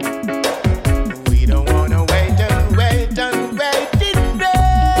 We don't wanna wait and wait and wait in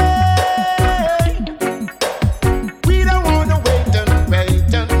vain. We don't wanna wait and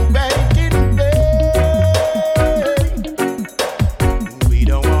wait and wait in vain. We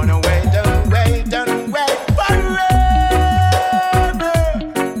don't wanna wait and wait and wait forever.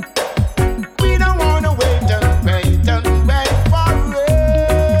 We don't wanna wait and wait and wait forever.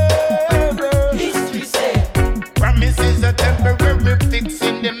 History said, Promises are temporary,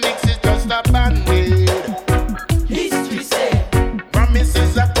 fixing the mix is just a band-aid. history said,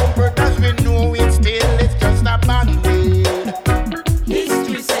 Promises are comfort as we know it, still it's just a band-aid.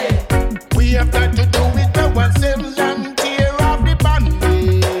 history said, We have got to do it ourselves and tear off the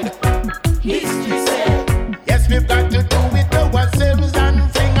band-aid. history said, Yes, we've got to do it ourselves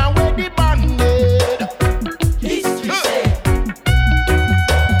and fling away the band-aid. history said.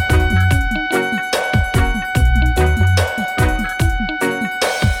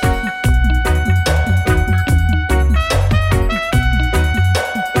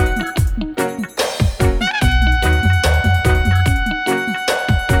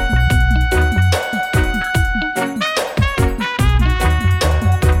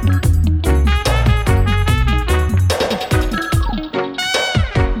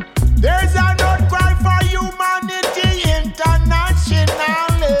 There's an outcry for humanity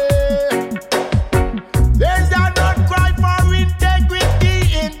internationally. There's an outcry for integrity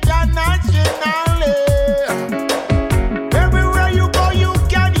internationally. Everywhere you go, you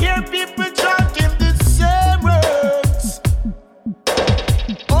can hear people chanting the same words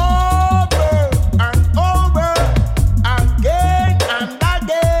over and over, again and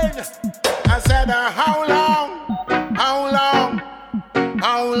again. I said, how long? How long?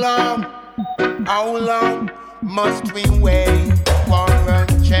 How long, how long must we wait for a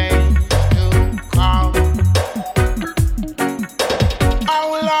change to come? How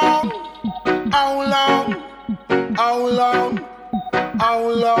long, how long, how long, how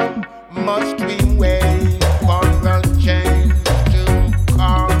long must we wait for a change to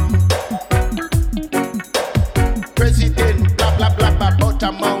come? President, blah blah blah blah, but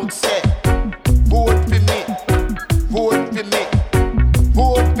I'm out set. Vote for me, vote for me.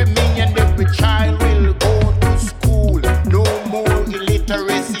 Vote for me and every child will go to school. No more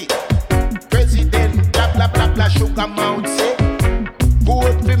illiteracy. President, blah blah blah blah, sugar mouth say.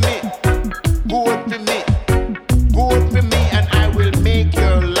 Vote for me, vote for me, vote for me, and I will make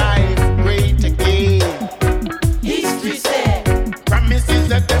your life great again. History said,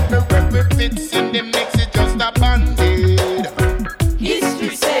 Promises are temporary, fits in the mix, it's just a band-aid.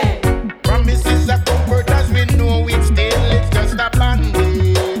 history said, Promises are comfort as we know it, still it's just a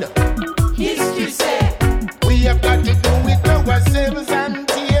band-aid. history said, We have got to do it ourselves and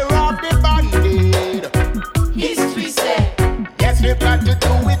tear off the band-aid. history said, Yes, we've got to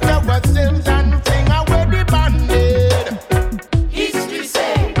do it ourselves and fling away the band-aid. history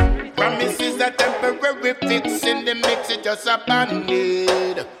said, Promises are temporary, fixing the mix is just a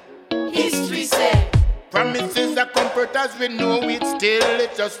band-aid. history said, Promises are comfort as we know it, still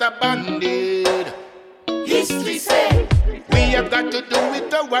it's just a band-aid. history said, We have got to do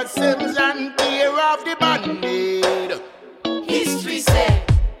it ourselves and tear off the band-aid. history said,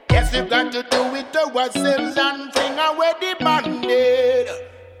 Yes, we've got to do it ourselves and fling away the band-aid.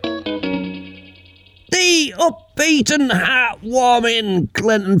 The upbeat and heartwarming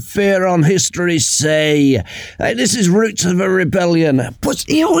Clinton Fear on History Say. This is Roots of a Rebellion. But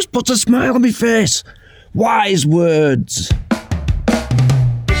he always puts a smile on my face. Wise words.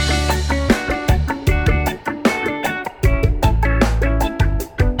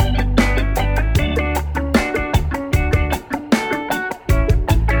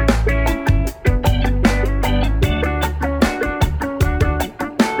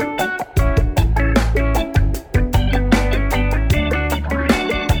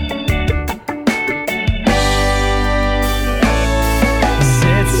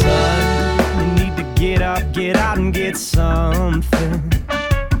 Get out and get something.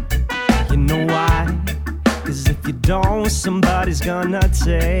 You know why? 'Cause if you don't, somebody's gonna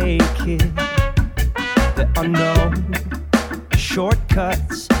take it. There are no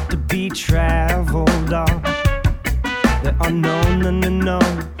shortcuts to be traveled on. There are no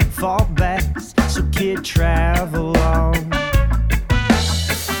fallbacks, so kid, travel on.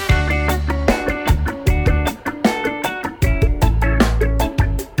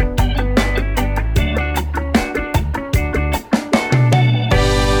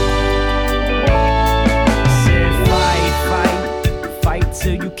 Said fight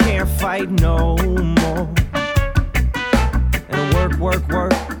till you can't fight no more. And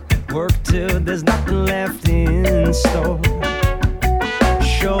work till there's nothing left in store.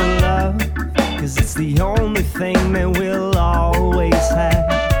 Show love, cause it's the only thing that we'll always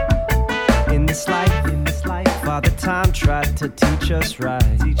have. In this life, Father Time tried to teach us right.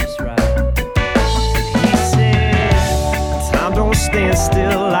 He said, time don't stand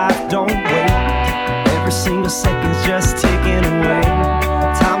still, life don't wait. Every single second's just ticking away.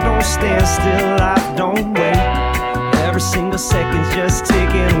 Time don't stand still, life don't wait. Every single second's just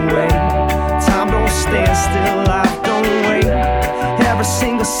ticking away. Time don't stand still, life don't wait. Every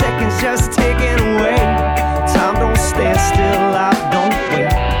single second's just ticking away. Time don't stand still, life don't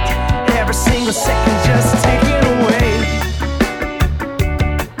wait. Every single second's just ticking away.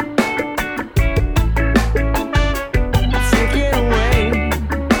 Ticking away.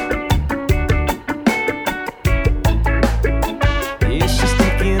 It's just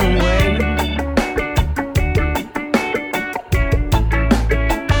ticking away.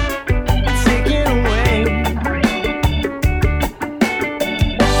 Ticking away.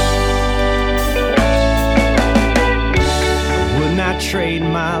 Would not trade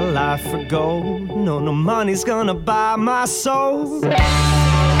my life for gold. No money's gonna buy my soul.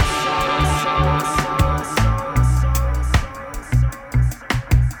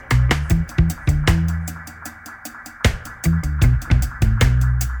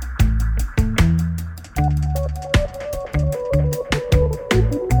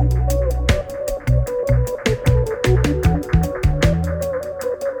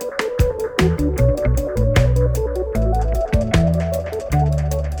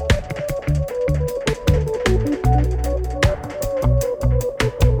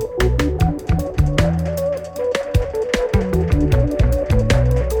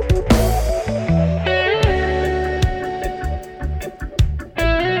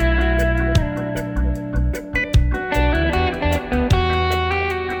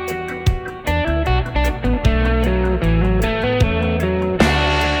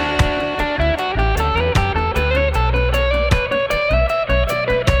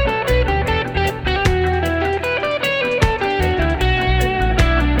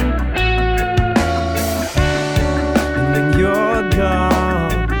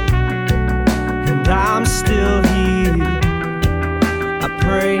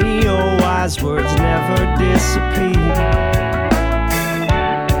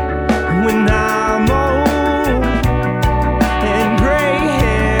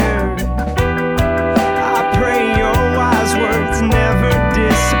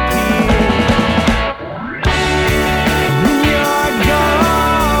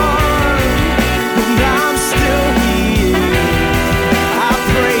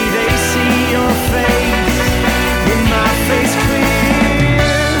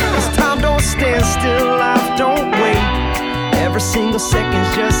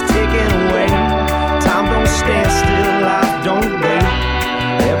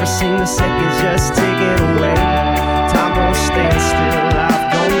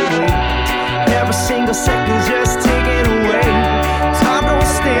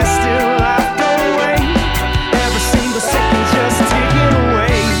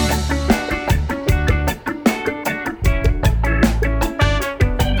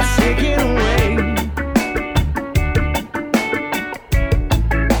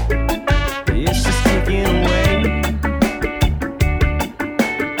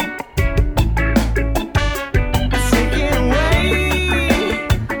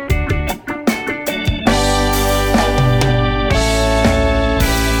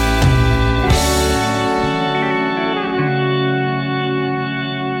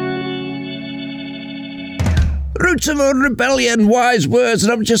 Roots of a Rebellion, wise words,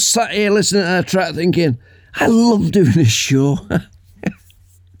 and I'm just sat here listening to that track thinking, I love doing this show.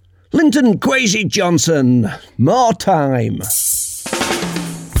 Linton Kwesi Johnson, More Time.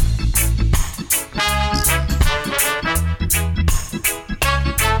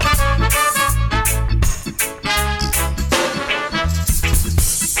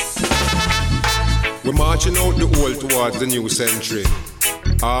 We're marching out the old towards the new century,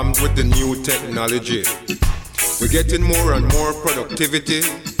 armed with the new technology. We're getting more and more productivity.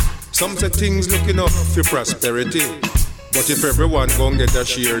 Some say things looking up for prosperity. But if everyone gon' get a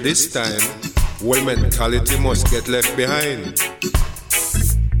share this time, Whole mentality must get left behind.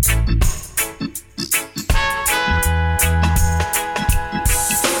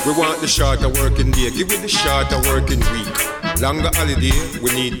 We want the shorter working day, give it the shorter working week. Longer holiday,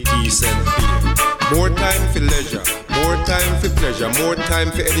 we need decent pay. More time for leisure, more time for pleasure, more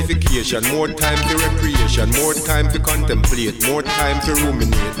time for edification, more time for recreation, more time for contemplate, more time for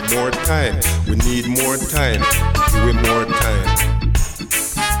ruminate, more time. We need more time, give it more time.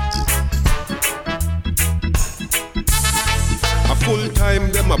 A full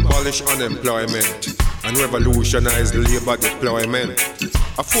time them abolish unemployment and revolutionize labor deployment.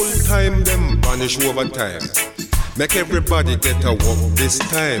 A full time them banish overtime. Make everybody get a work this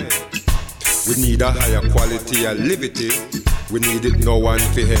time. We need a higher quality of liberty. We need it now and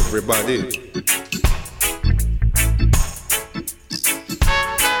for everybody.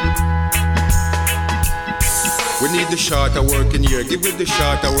 We need the shorter working year, give it the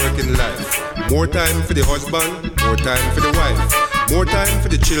shorter working life. More time for the husband, more time for the wife. More time for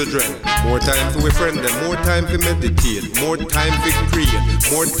the children, more time for we friend them, more time for meditate, more time for create,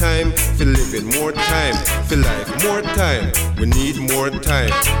 more time for living, more time for life, more time. We need more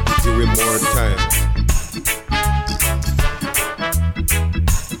time, give it more time.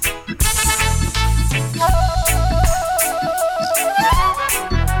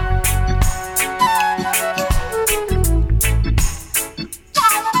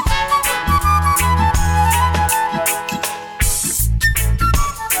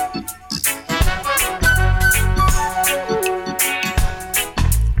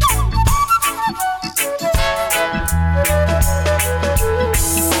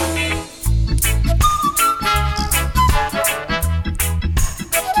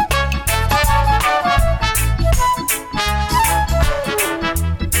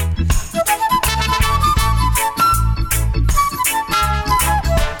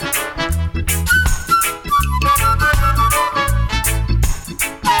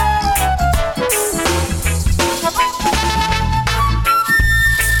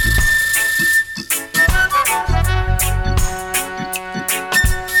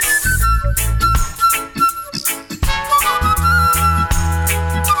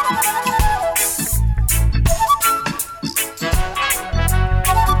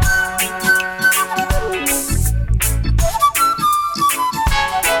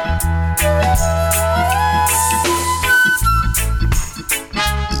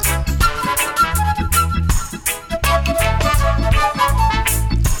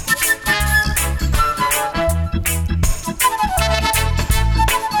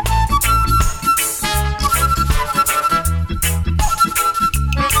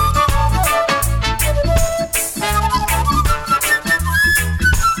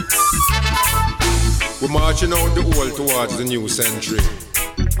 Marching out the old towards the new century,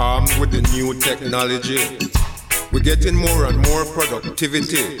 armed with the new technology. We're getting more and more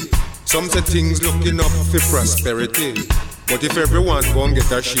productivity. Some say things looking up for prosperity, but if everyone gon' get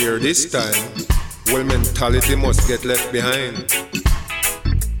a share this time, well, mentality must get left behind.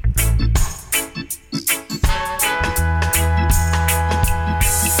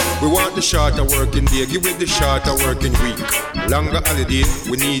 We want the shorter working day, give it the shorter working week. Longer holiday,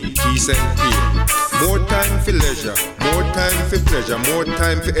 we need decent pay. More time for leisure, more time for pleasure, more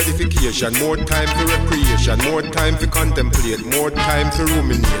time for edification, more time for recreation, more time for contemplate, more time for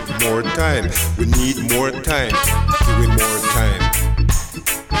ruminate, more time. We need more time, give it more time.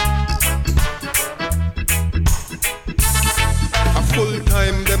 A full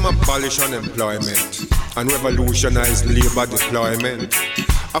time them abolish unemployment and revolutionize labor deployment.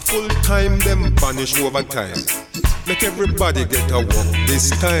 A full time them banish overtime. Make everybody get a work this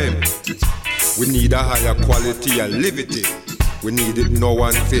time. We need a higher quality of liberty. We need it now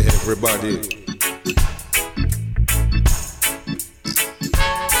and for everybody.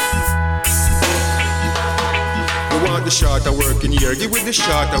 We want the shorter working year, give it the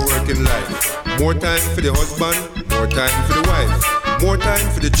shorter working life. More time for the husband, more time for the wife. More time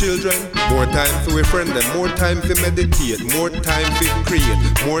for the children, more time for we friend them, more time for meditate, more time for create,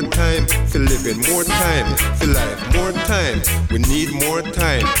 more time for living, more time for life, more time. We need more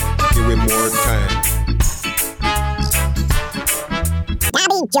time, give it more time.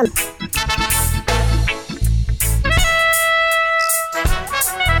 Daddy jump.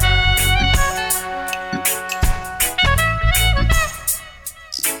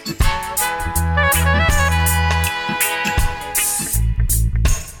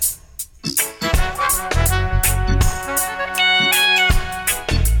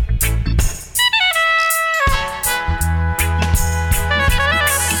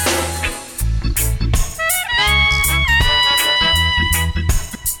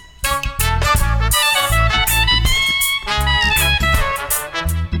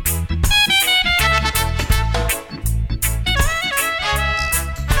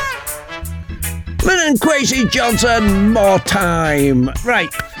 Gracie Johnson, More Time.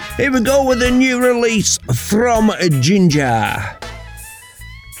 Right, here we go with a new release from Ginger.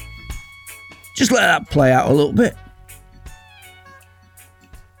 Just let that play out a little bit.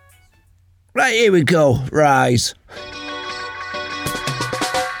 Right, here we go. Rise.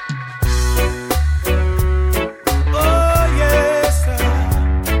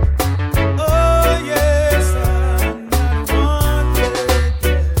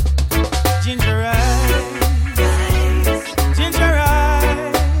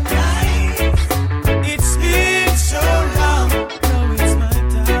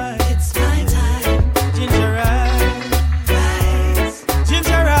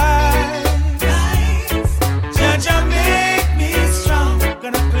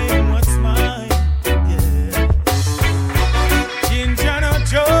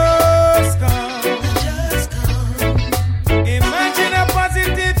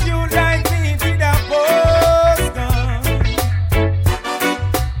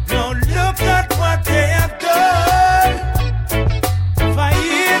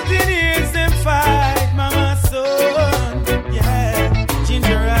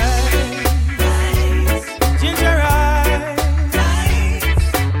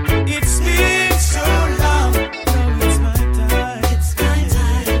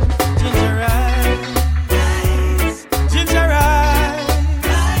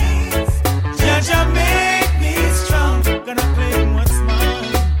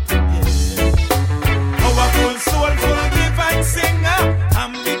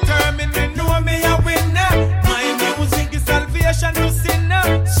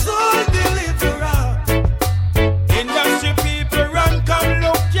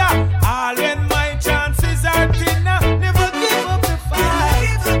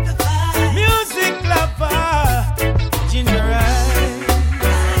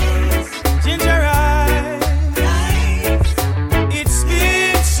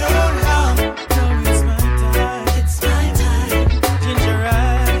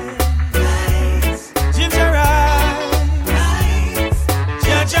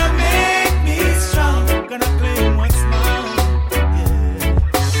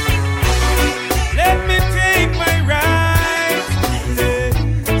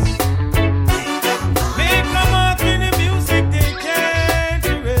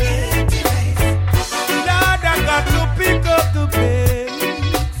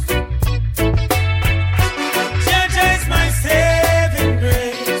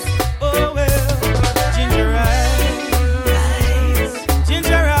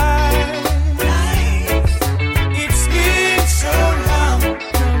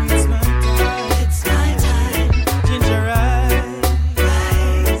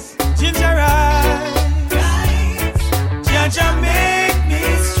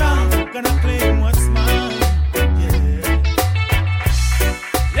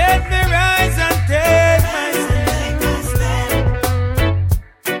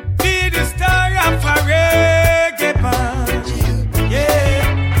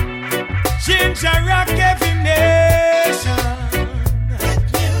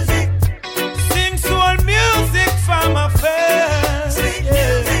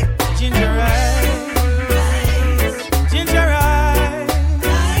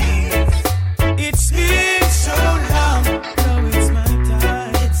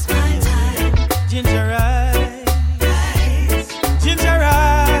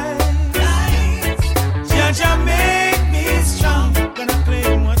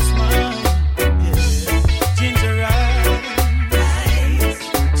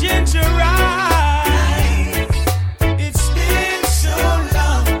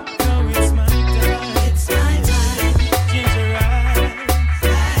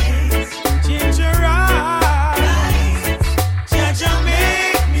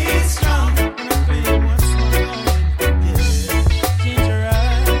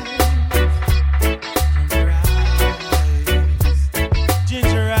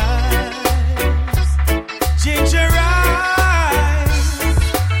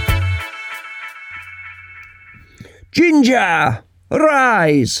 Ginger,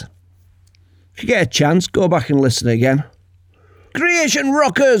 rise. If you get a chance, go back and listen again. Creation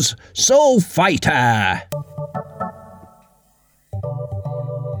Rockers, Soul Fighter.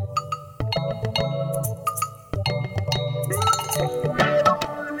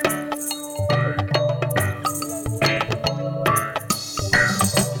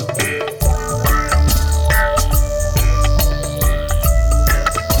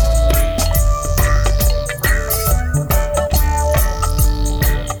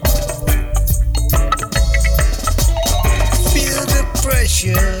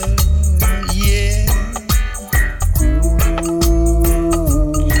 Yeah,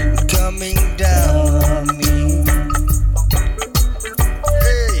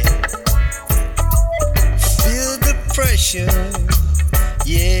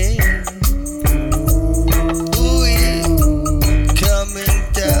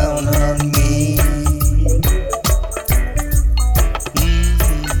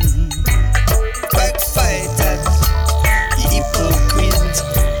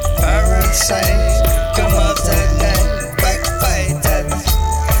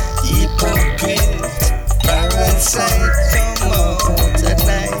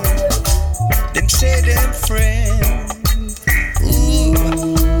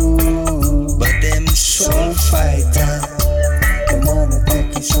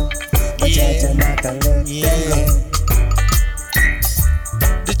 yeah.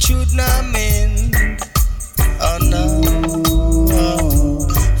 The truth now mend, oh no.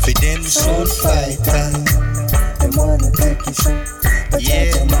 For them soul fighter, them wanna take you so, but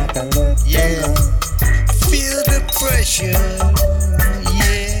yeah, yeah. Feel the pressure,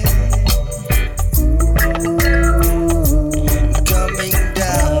 yeah. Coming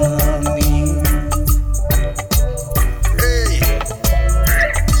down on me. Hey.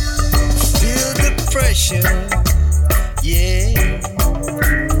 Feel the pressure, yeah.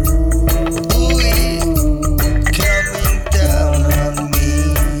 Ooh, yeah. Coming down on me.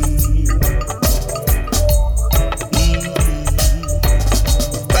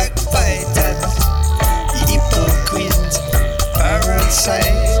 Backbiters, hypocrites,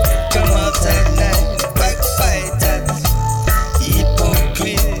 parasites, come out at night. Backbiters,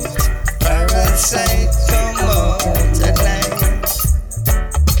 hypocrites, parasites, come out at night.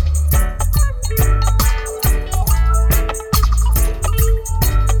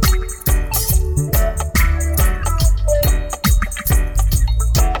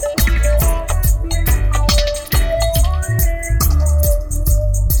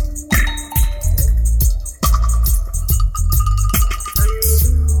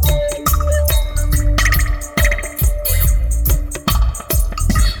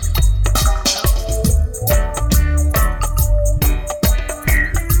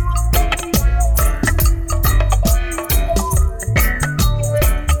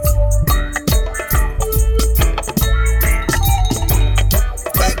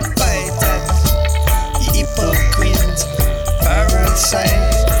 Backbiters, hypocrites,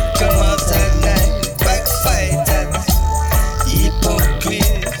 parasites, come out at night. Backbiters, hypocrites,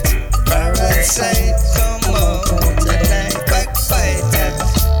 parasites, come out at night. Backbiters,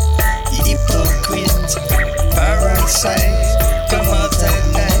 hypocrites, parasites, come out at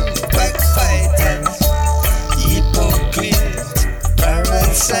night. Backbiters, hypocrites,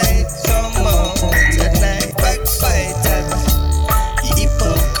 parasites, come out at night. Backbiters,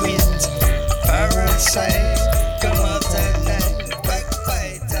 hypocrite, parasite, come out at night.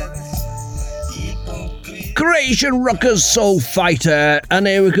 Backbiters, hypocrite. Creation Rockers Soul Fighter, and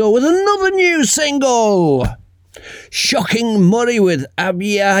here we go with another new single. Shocking Murray with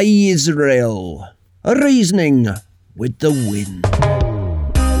Abia Israel. A Reasoning with the Wind.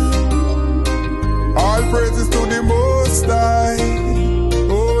 All praises to the Most High,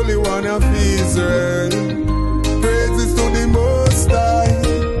 Holy One of Israel. Praises to the Most High.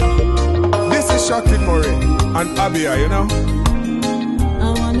 This is Shocking Murray and Abia, you know.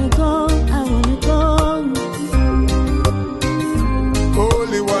 I wanna go, I wanna go.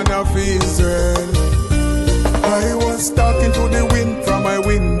 Holy One of Israel. I was talking to the wind from my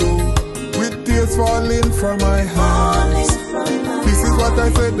window, with tears falling from my eyes. This is what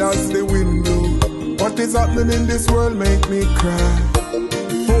I said as the window. What is happening in this world make me cry.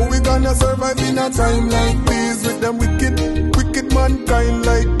 How we gonna survive in a time like this, with them wicked mankind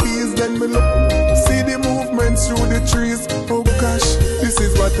like these? Then me look, see the movements through the trees. Oh gosh, this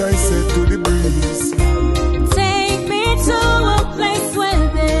is what I said to the breeze. Take me to a place where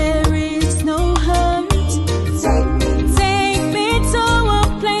there is no hurt. Take me to a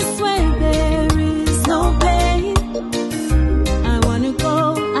place where there is no pain. I wanna go,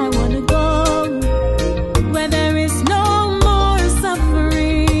 where there is no more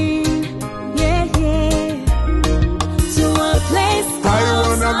suffering. Yeah, yeah. To a place I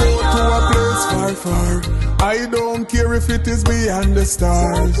wanna go to a place far, far. I don't care if it is beyond the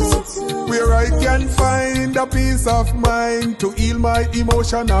stars, where I can find a peace of mind to heal my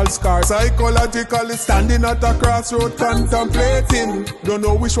emotional scars. Psychologically standing at a crossroad contemplating, don't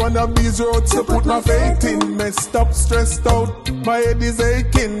know which one of these roads to put my faith in. Messed up, stressed out, my head is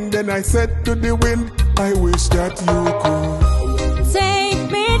aching. Then I said to the wind, I wish that you could take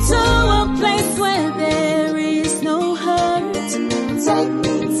me to a place where there is no hurt. Take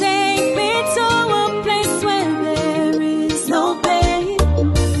me to a place where there is no pain.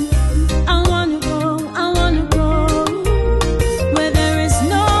 I wanna go, where there is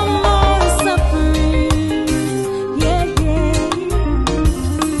no more suffering. Yeah, yeah.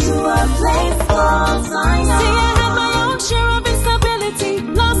 To a place called Zion. See, I had my own share of instability.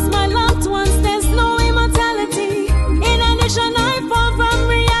 Lost my loved ones, there's no immortality. In addition, I fall from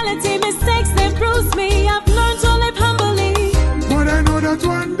reality. Mistakes, they bruise me. I've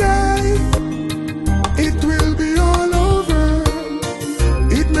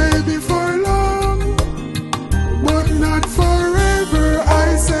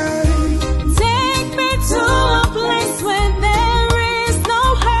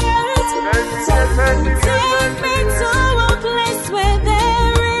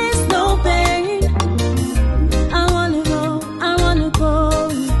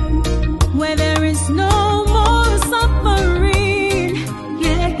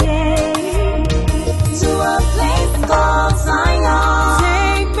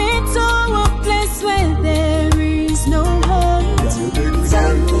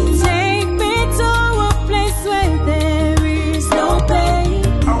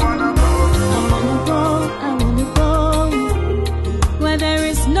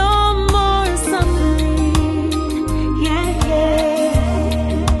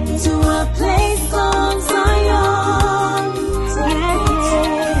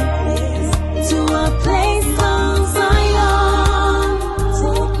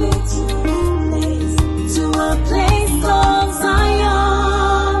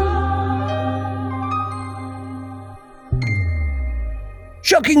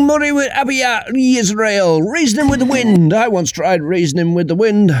Shocking Murray with Abiyah Israel. Reasoning with the Wind. I once tried Reasoning with the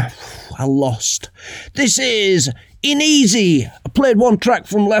Wind. I lost. This is In Easy. I played one track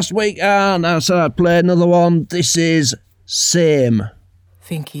from last week and I said I'd play another one. This is Same.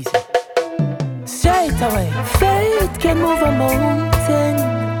 Think easy. Straight away. Faith can move a mountain.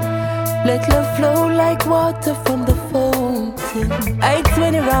 Let love flow like water from the fountain.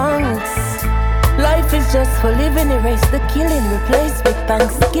 820 rounds. Life is just for living, erase the killing, replace with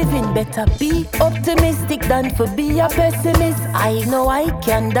thanksgiving. Better be optimistic than for be a pessimist. I know I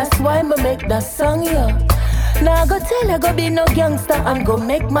can, that's why I'ma make that song, yeah. Now go tell I go be no gangster, I'm go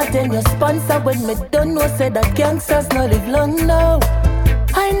make my 10-year sponsor. When me done know say that gangsters no live long now.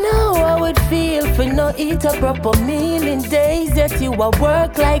 I know I would feel for no eat a proper meal in days that you a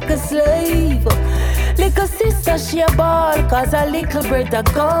work like a slave. Little sister, she a ball, cause her little brother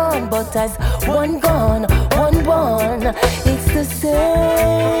gone. But as one gone, one born, it's the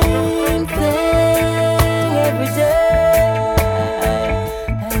same thing every day.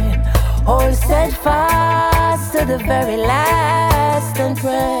 Hold steadfast to the very last and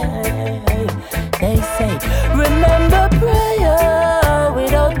pray. They say, remember prayer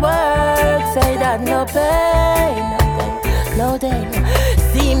without work. Say that no pain, no day.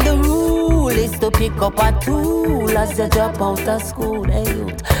 Seem the rule is to pick up a tool as you drop out of school. Hey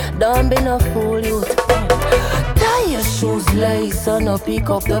youth, don't be no fool youth. Tie your shoes lace and no pick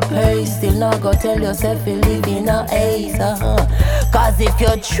up the pace. Still not go tell yourself you live in a haze. Cause if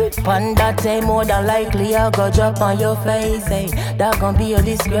you trip on that day, more than likely I go drop on your face. Hey, that gon' be a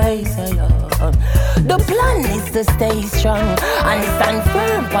disgrace. Hey, the plan is to stay strong and stand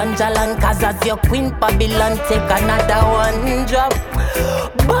firm, Panjalan. Cause as your queen Babylon take another one drop.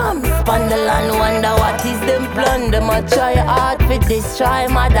 Bombs on the land, wonder what is them plan. Them a try hard for destroy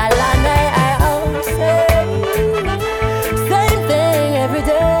motherland. I say same thing every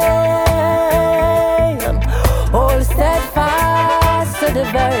day. All steadfast to the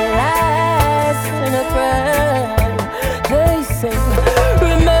very last in a prayer. They say,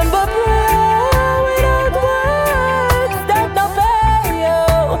 remember prayer without words that no pay you.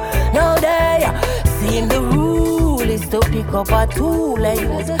 Now they seem the rule is to pick up a tool.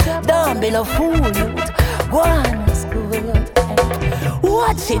 Don't be no fool, youth. Go on, school, youth.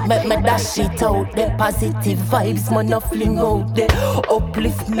 Watch it, make me dash it out. The positive vibes, man, of fling out. The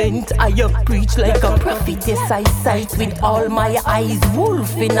upliftment, I preach like a prophet. Yes, I sight with all my eyes.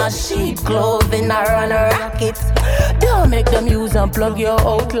 Wolf in a sheep, clothing, I run a rocket. Don't make them use and plug you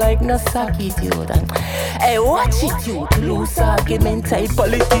out like no socket, youth. Hey, watch it, you loose argument type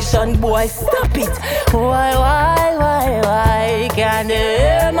politician, boy, stop it. Why can't you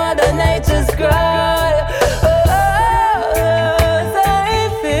hear Mother Nature's cry?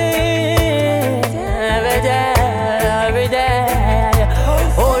 Same thing every day.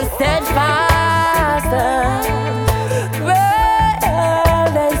 All steadfast. Well,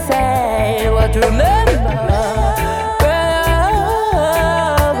 they say, what remember?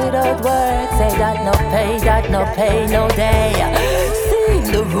 Without words, say that no pay, no day. See,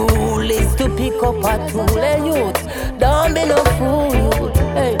 the rule is to pick up a tool, hey youth. Don't be no fool, youth.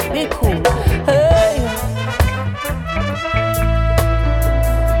 Hey, be cool. Hey.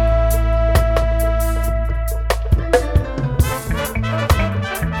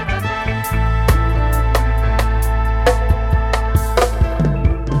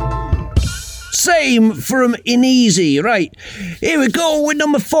 Same from Ineasy. Right, here we go with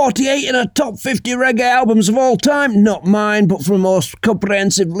number 48 in our top 50 reggae albums of all time. Not mine, but from the most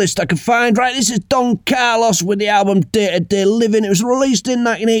comprehensive list I could find. Right, this is Don Carlos with the album Day to Day Living. It was released in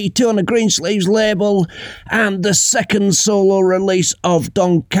 1982 on the Green Sleeves label and the second solo release of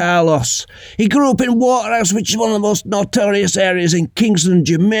Don Carlos. He grew up in Waterhouse, which is one of the most notorious areas in Kingston,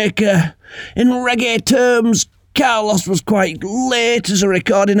 Jamaica. In reggae terms, Carlos was quite late as a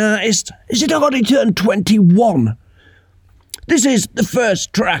recording artist. He'd only turned 21. This is the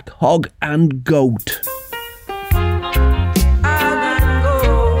first track, Hog and Goat.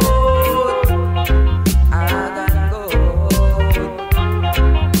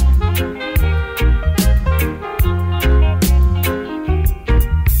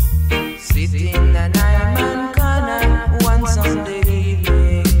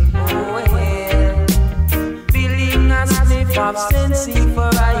 Absentee for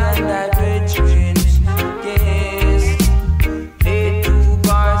I and I dreams, yes. Play 2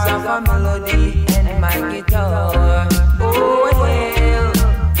 bars of a melody and my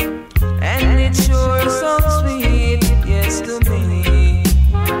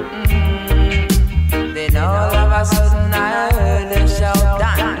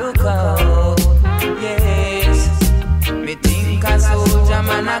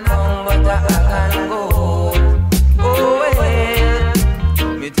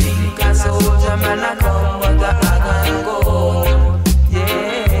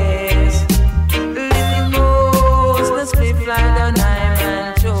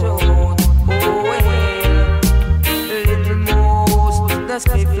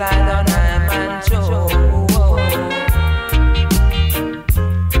split fly down I'm and show.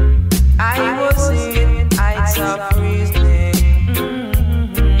 I was in heights of reasoning,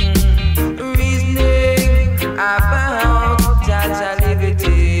 reasoning about Jaja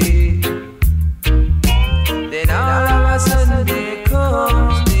liberty. Then all of a sudden there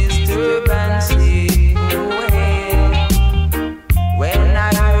comes disturbance. When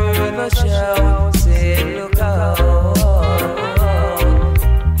I heard the shout say look out,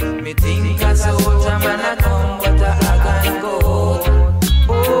 me think a soldier man a come but a can go.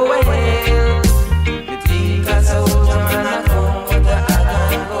 Oh well, me think a soldier man a come but a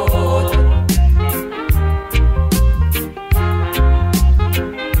can go.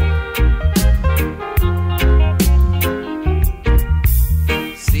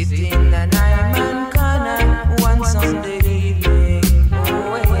 Sitting in an man corner one Sunday evening,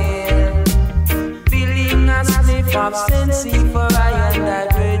 oh well, feeling a sniff of sensey for I and that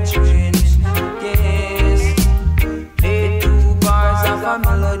brethren. Yes, play 2 bars of a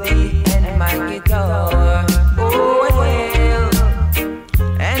melody and my guitar, oh well,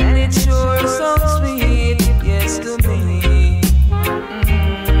 and it sure sounds sweet, yes to me.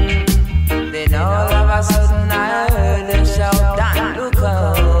 Then all of a sudden I heard a shout and look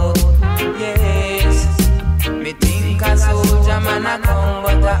out, yes, me think a soldier man a come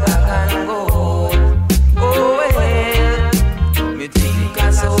but a can go. Oh well, me think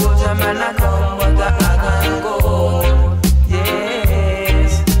a soldier man a come but a can go.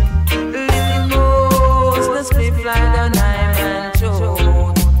 Yes, little mouse the split fly down I'm and show.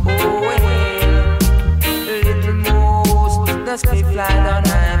 Oh well, little mouse the split fly down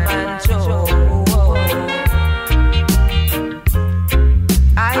I'm and show.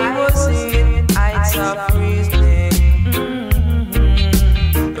 I was in heights of reasoning,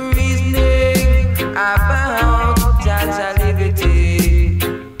 reasoning about Jaja liberty.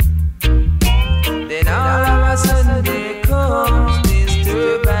 Then all of a sudden there comes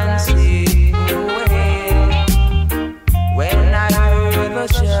disturbance. Oh well, when I heard the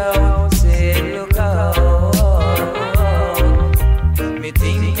shout say look out, me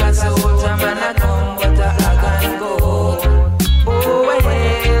think a soldier man a come but a can go. Oh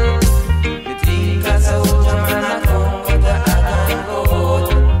well, me think a soldier man a come but a can go.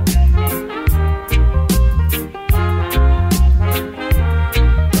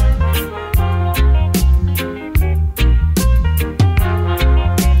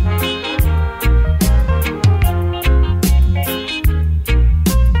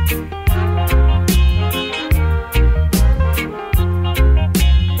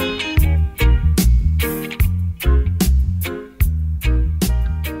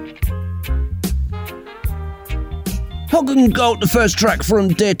 Hog and Goat, the first track from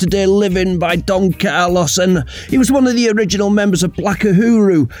Day to Day Living by Don Carlos, and he was one of the original members of Black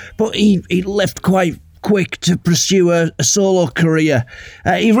Uhuru, but he left quite quick to pursue a solo career.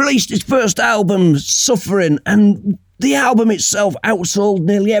 He released his first album, Suffering, and the album itself outsold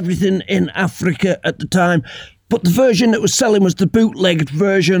nearly everything in Africa at the time. But the version that was selling was the bootlegged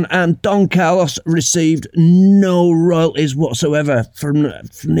version, and Don Carlos received no royalties whatsoever from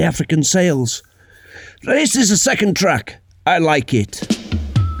the African sales. So this is the second track. I Like It.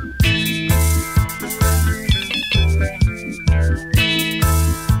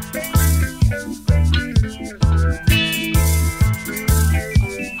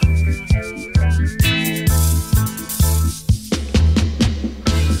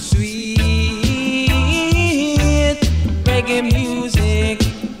 Sweet reggae music,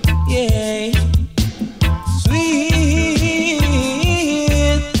 yeah. Sweet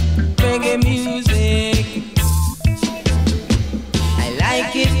reggae music. I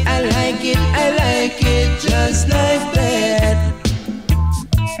like it, I like it, I like it just like that.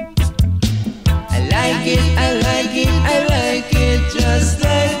 I like it, I like it, I like it just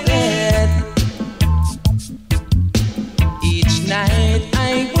like that. Each night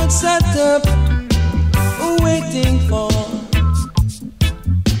I would sit up waiting for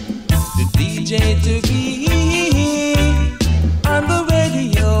the DJ to be on the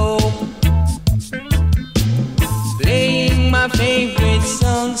radio, playing my favorite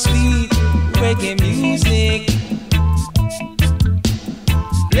song, sweet reggae music.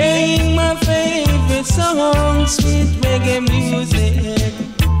 Playing my favorite song, sweet reggae music.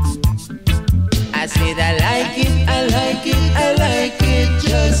 I said I like it, I like it, I like it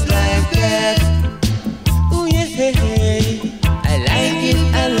just like that. Ooh yeah, I like it,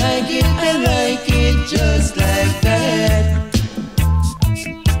 I like it, I like it just like that.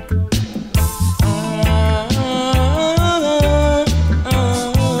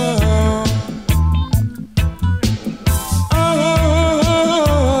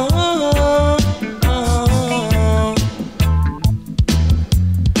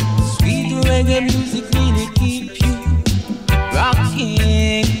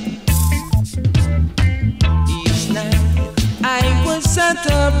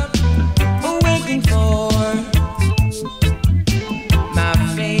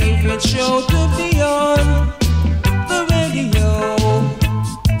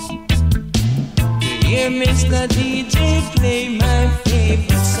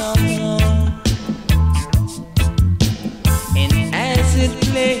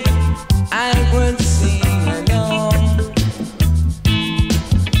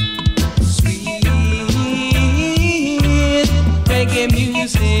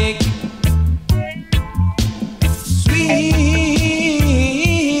 music. Sweet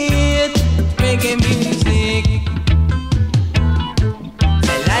reggae music.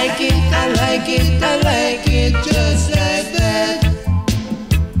 I like it, I like it, I like it just like that.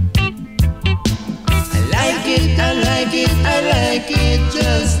 I like it, I like it, I like it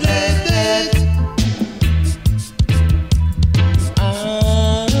just like that.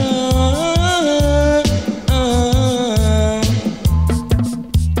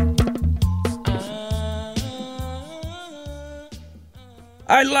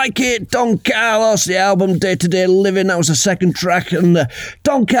 I Like It, Don Carlos, the album Day to Day Living, that was the second track, and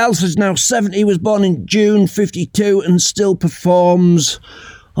Don Carlos is now 70, he was born in June 52 and still performs,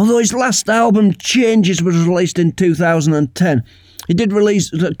 although his last album, Changes, was released in 2010. He did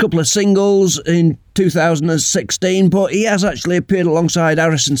release a couple of singles in 2016, but he has actually appeared alongside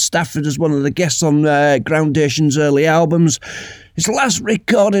Harrison Stafford as one of the guests on Groundation's early albums. His last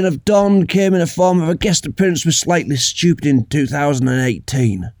recording of Don came in the form of a guest appearance with Slightly Stupid in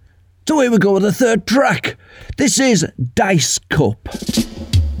 2018. So here we go with the third track. This is Dice Cup. Dice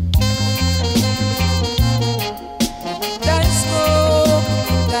Cup,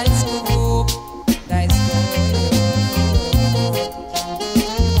 Dice Cup, Dice Cup.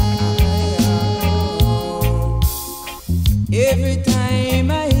 Every time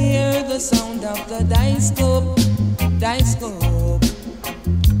I hear the sound of the Dice Cup, Dice Cup,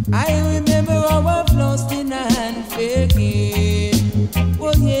 I remember how I've lost in a hand faking.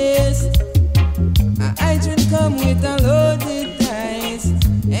 Oh yes, I should come with a loaded dice,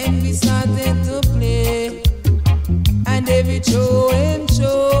 and we started to play. And every show, and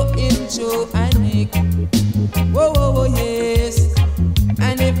nick. Whoa, whoa, whoa, yes.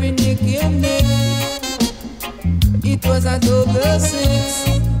 And every nick, it was a double six.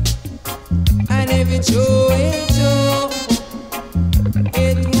 And every show,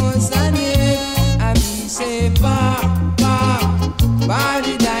 it was a nick. And we say, ba,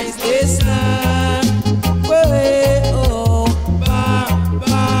 the dice they slam. Oh, ba,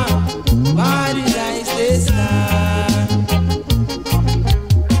 the dice they slam.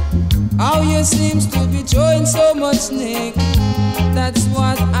 How you seems to be showing so much nick. That's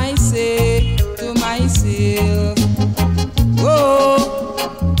what I say to myself.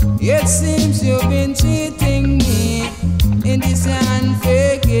 Oh, it seems you've been cheating me in this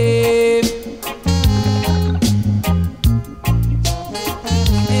unfair game.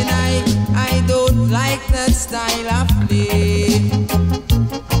 And I don't like that style of play.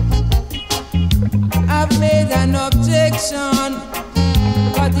 I've made an objection,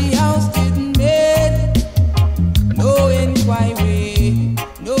 but the house didn't make no inquiry.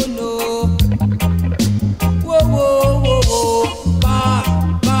 No. Whoa, whoa, whoa, whoa.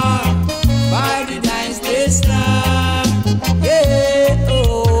 By the dice they slam. Yeah,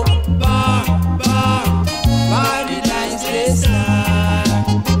 oh, by the dice they slam.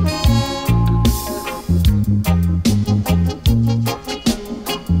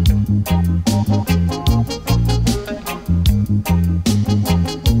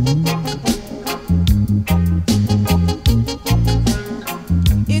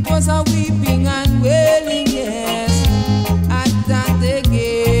 It was a weeping and wailing, yes, at that the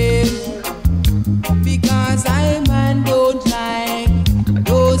game. Because I man don't like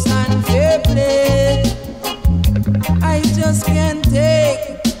those unfair play. I just can't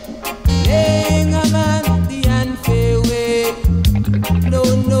take playing a man the unfair way. No,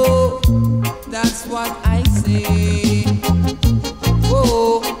 that's what I say.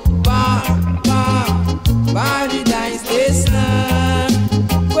 Oh, by the dice they slam.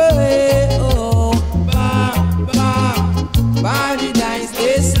 Oh, by the dice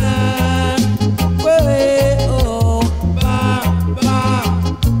they slam. Oh,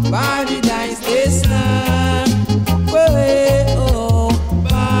 by the dice they slam. Oh,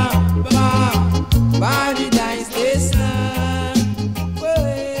 by the dice they slam.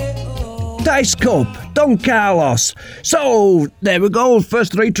 Dice Cup, Don Carlos. So, there we go.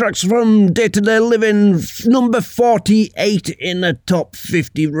 First three tracks from Day to Day Living, number 48 in the top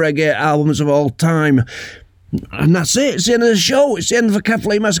 50 reggae albums of all time. And that's it. It's the end of the show. It's the end of the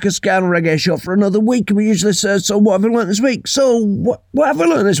Catflea Massacre Ska and Reggae show for another week. We usually say, so what have we learnt this week? So, what have we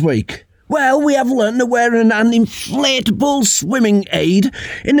learnt this week? Well, we have learnt that wearing an inflatable swimming aid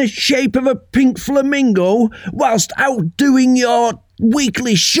in the shape of a pink flamingo whilst out doing your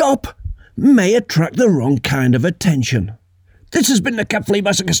weekly shop may attract the wrong kind of attention. This has been the Catflea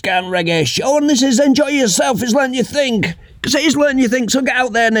Massacre Ska and Reggae show, and this is Enjoy Yourself is Learn You Think. Because it is Learn You Think, so get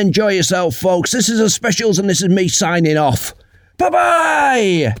out there and enjoy yourself, folks. This is a specials, and this is me signing off.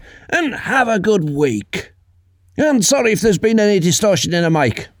 Bye-bye! And have a good week. And sorry if there's been any distortion in the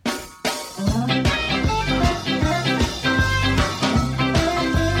mic.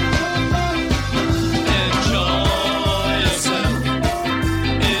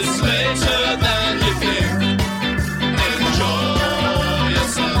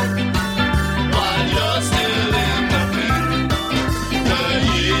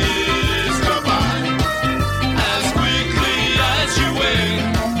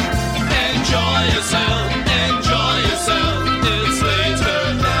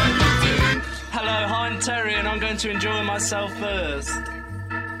 To enjoy myself first.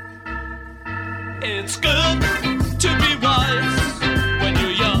 It's good to be wise.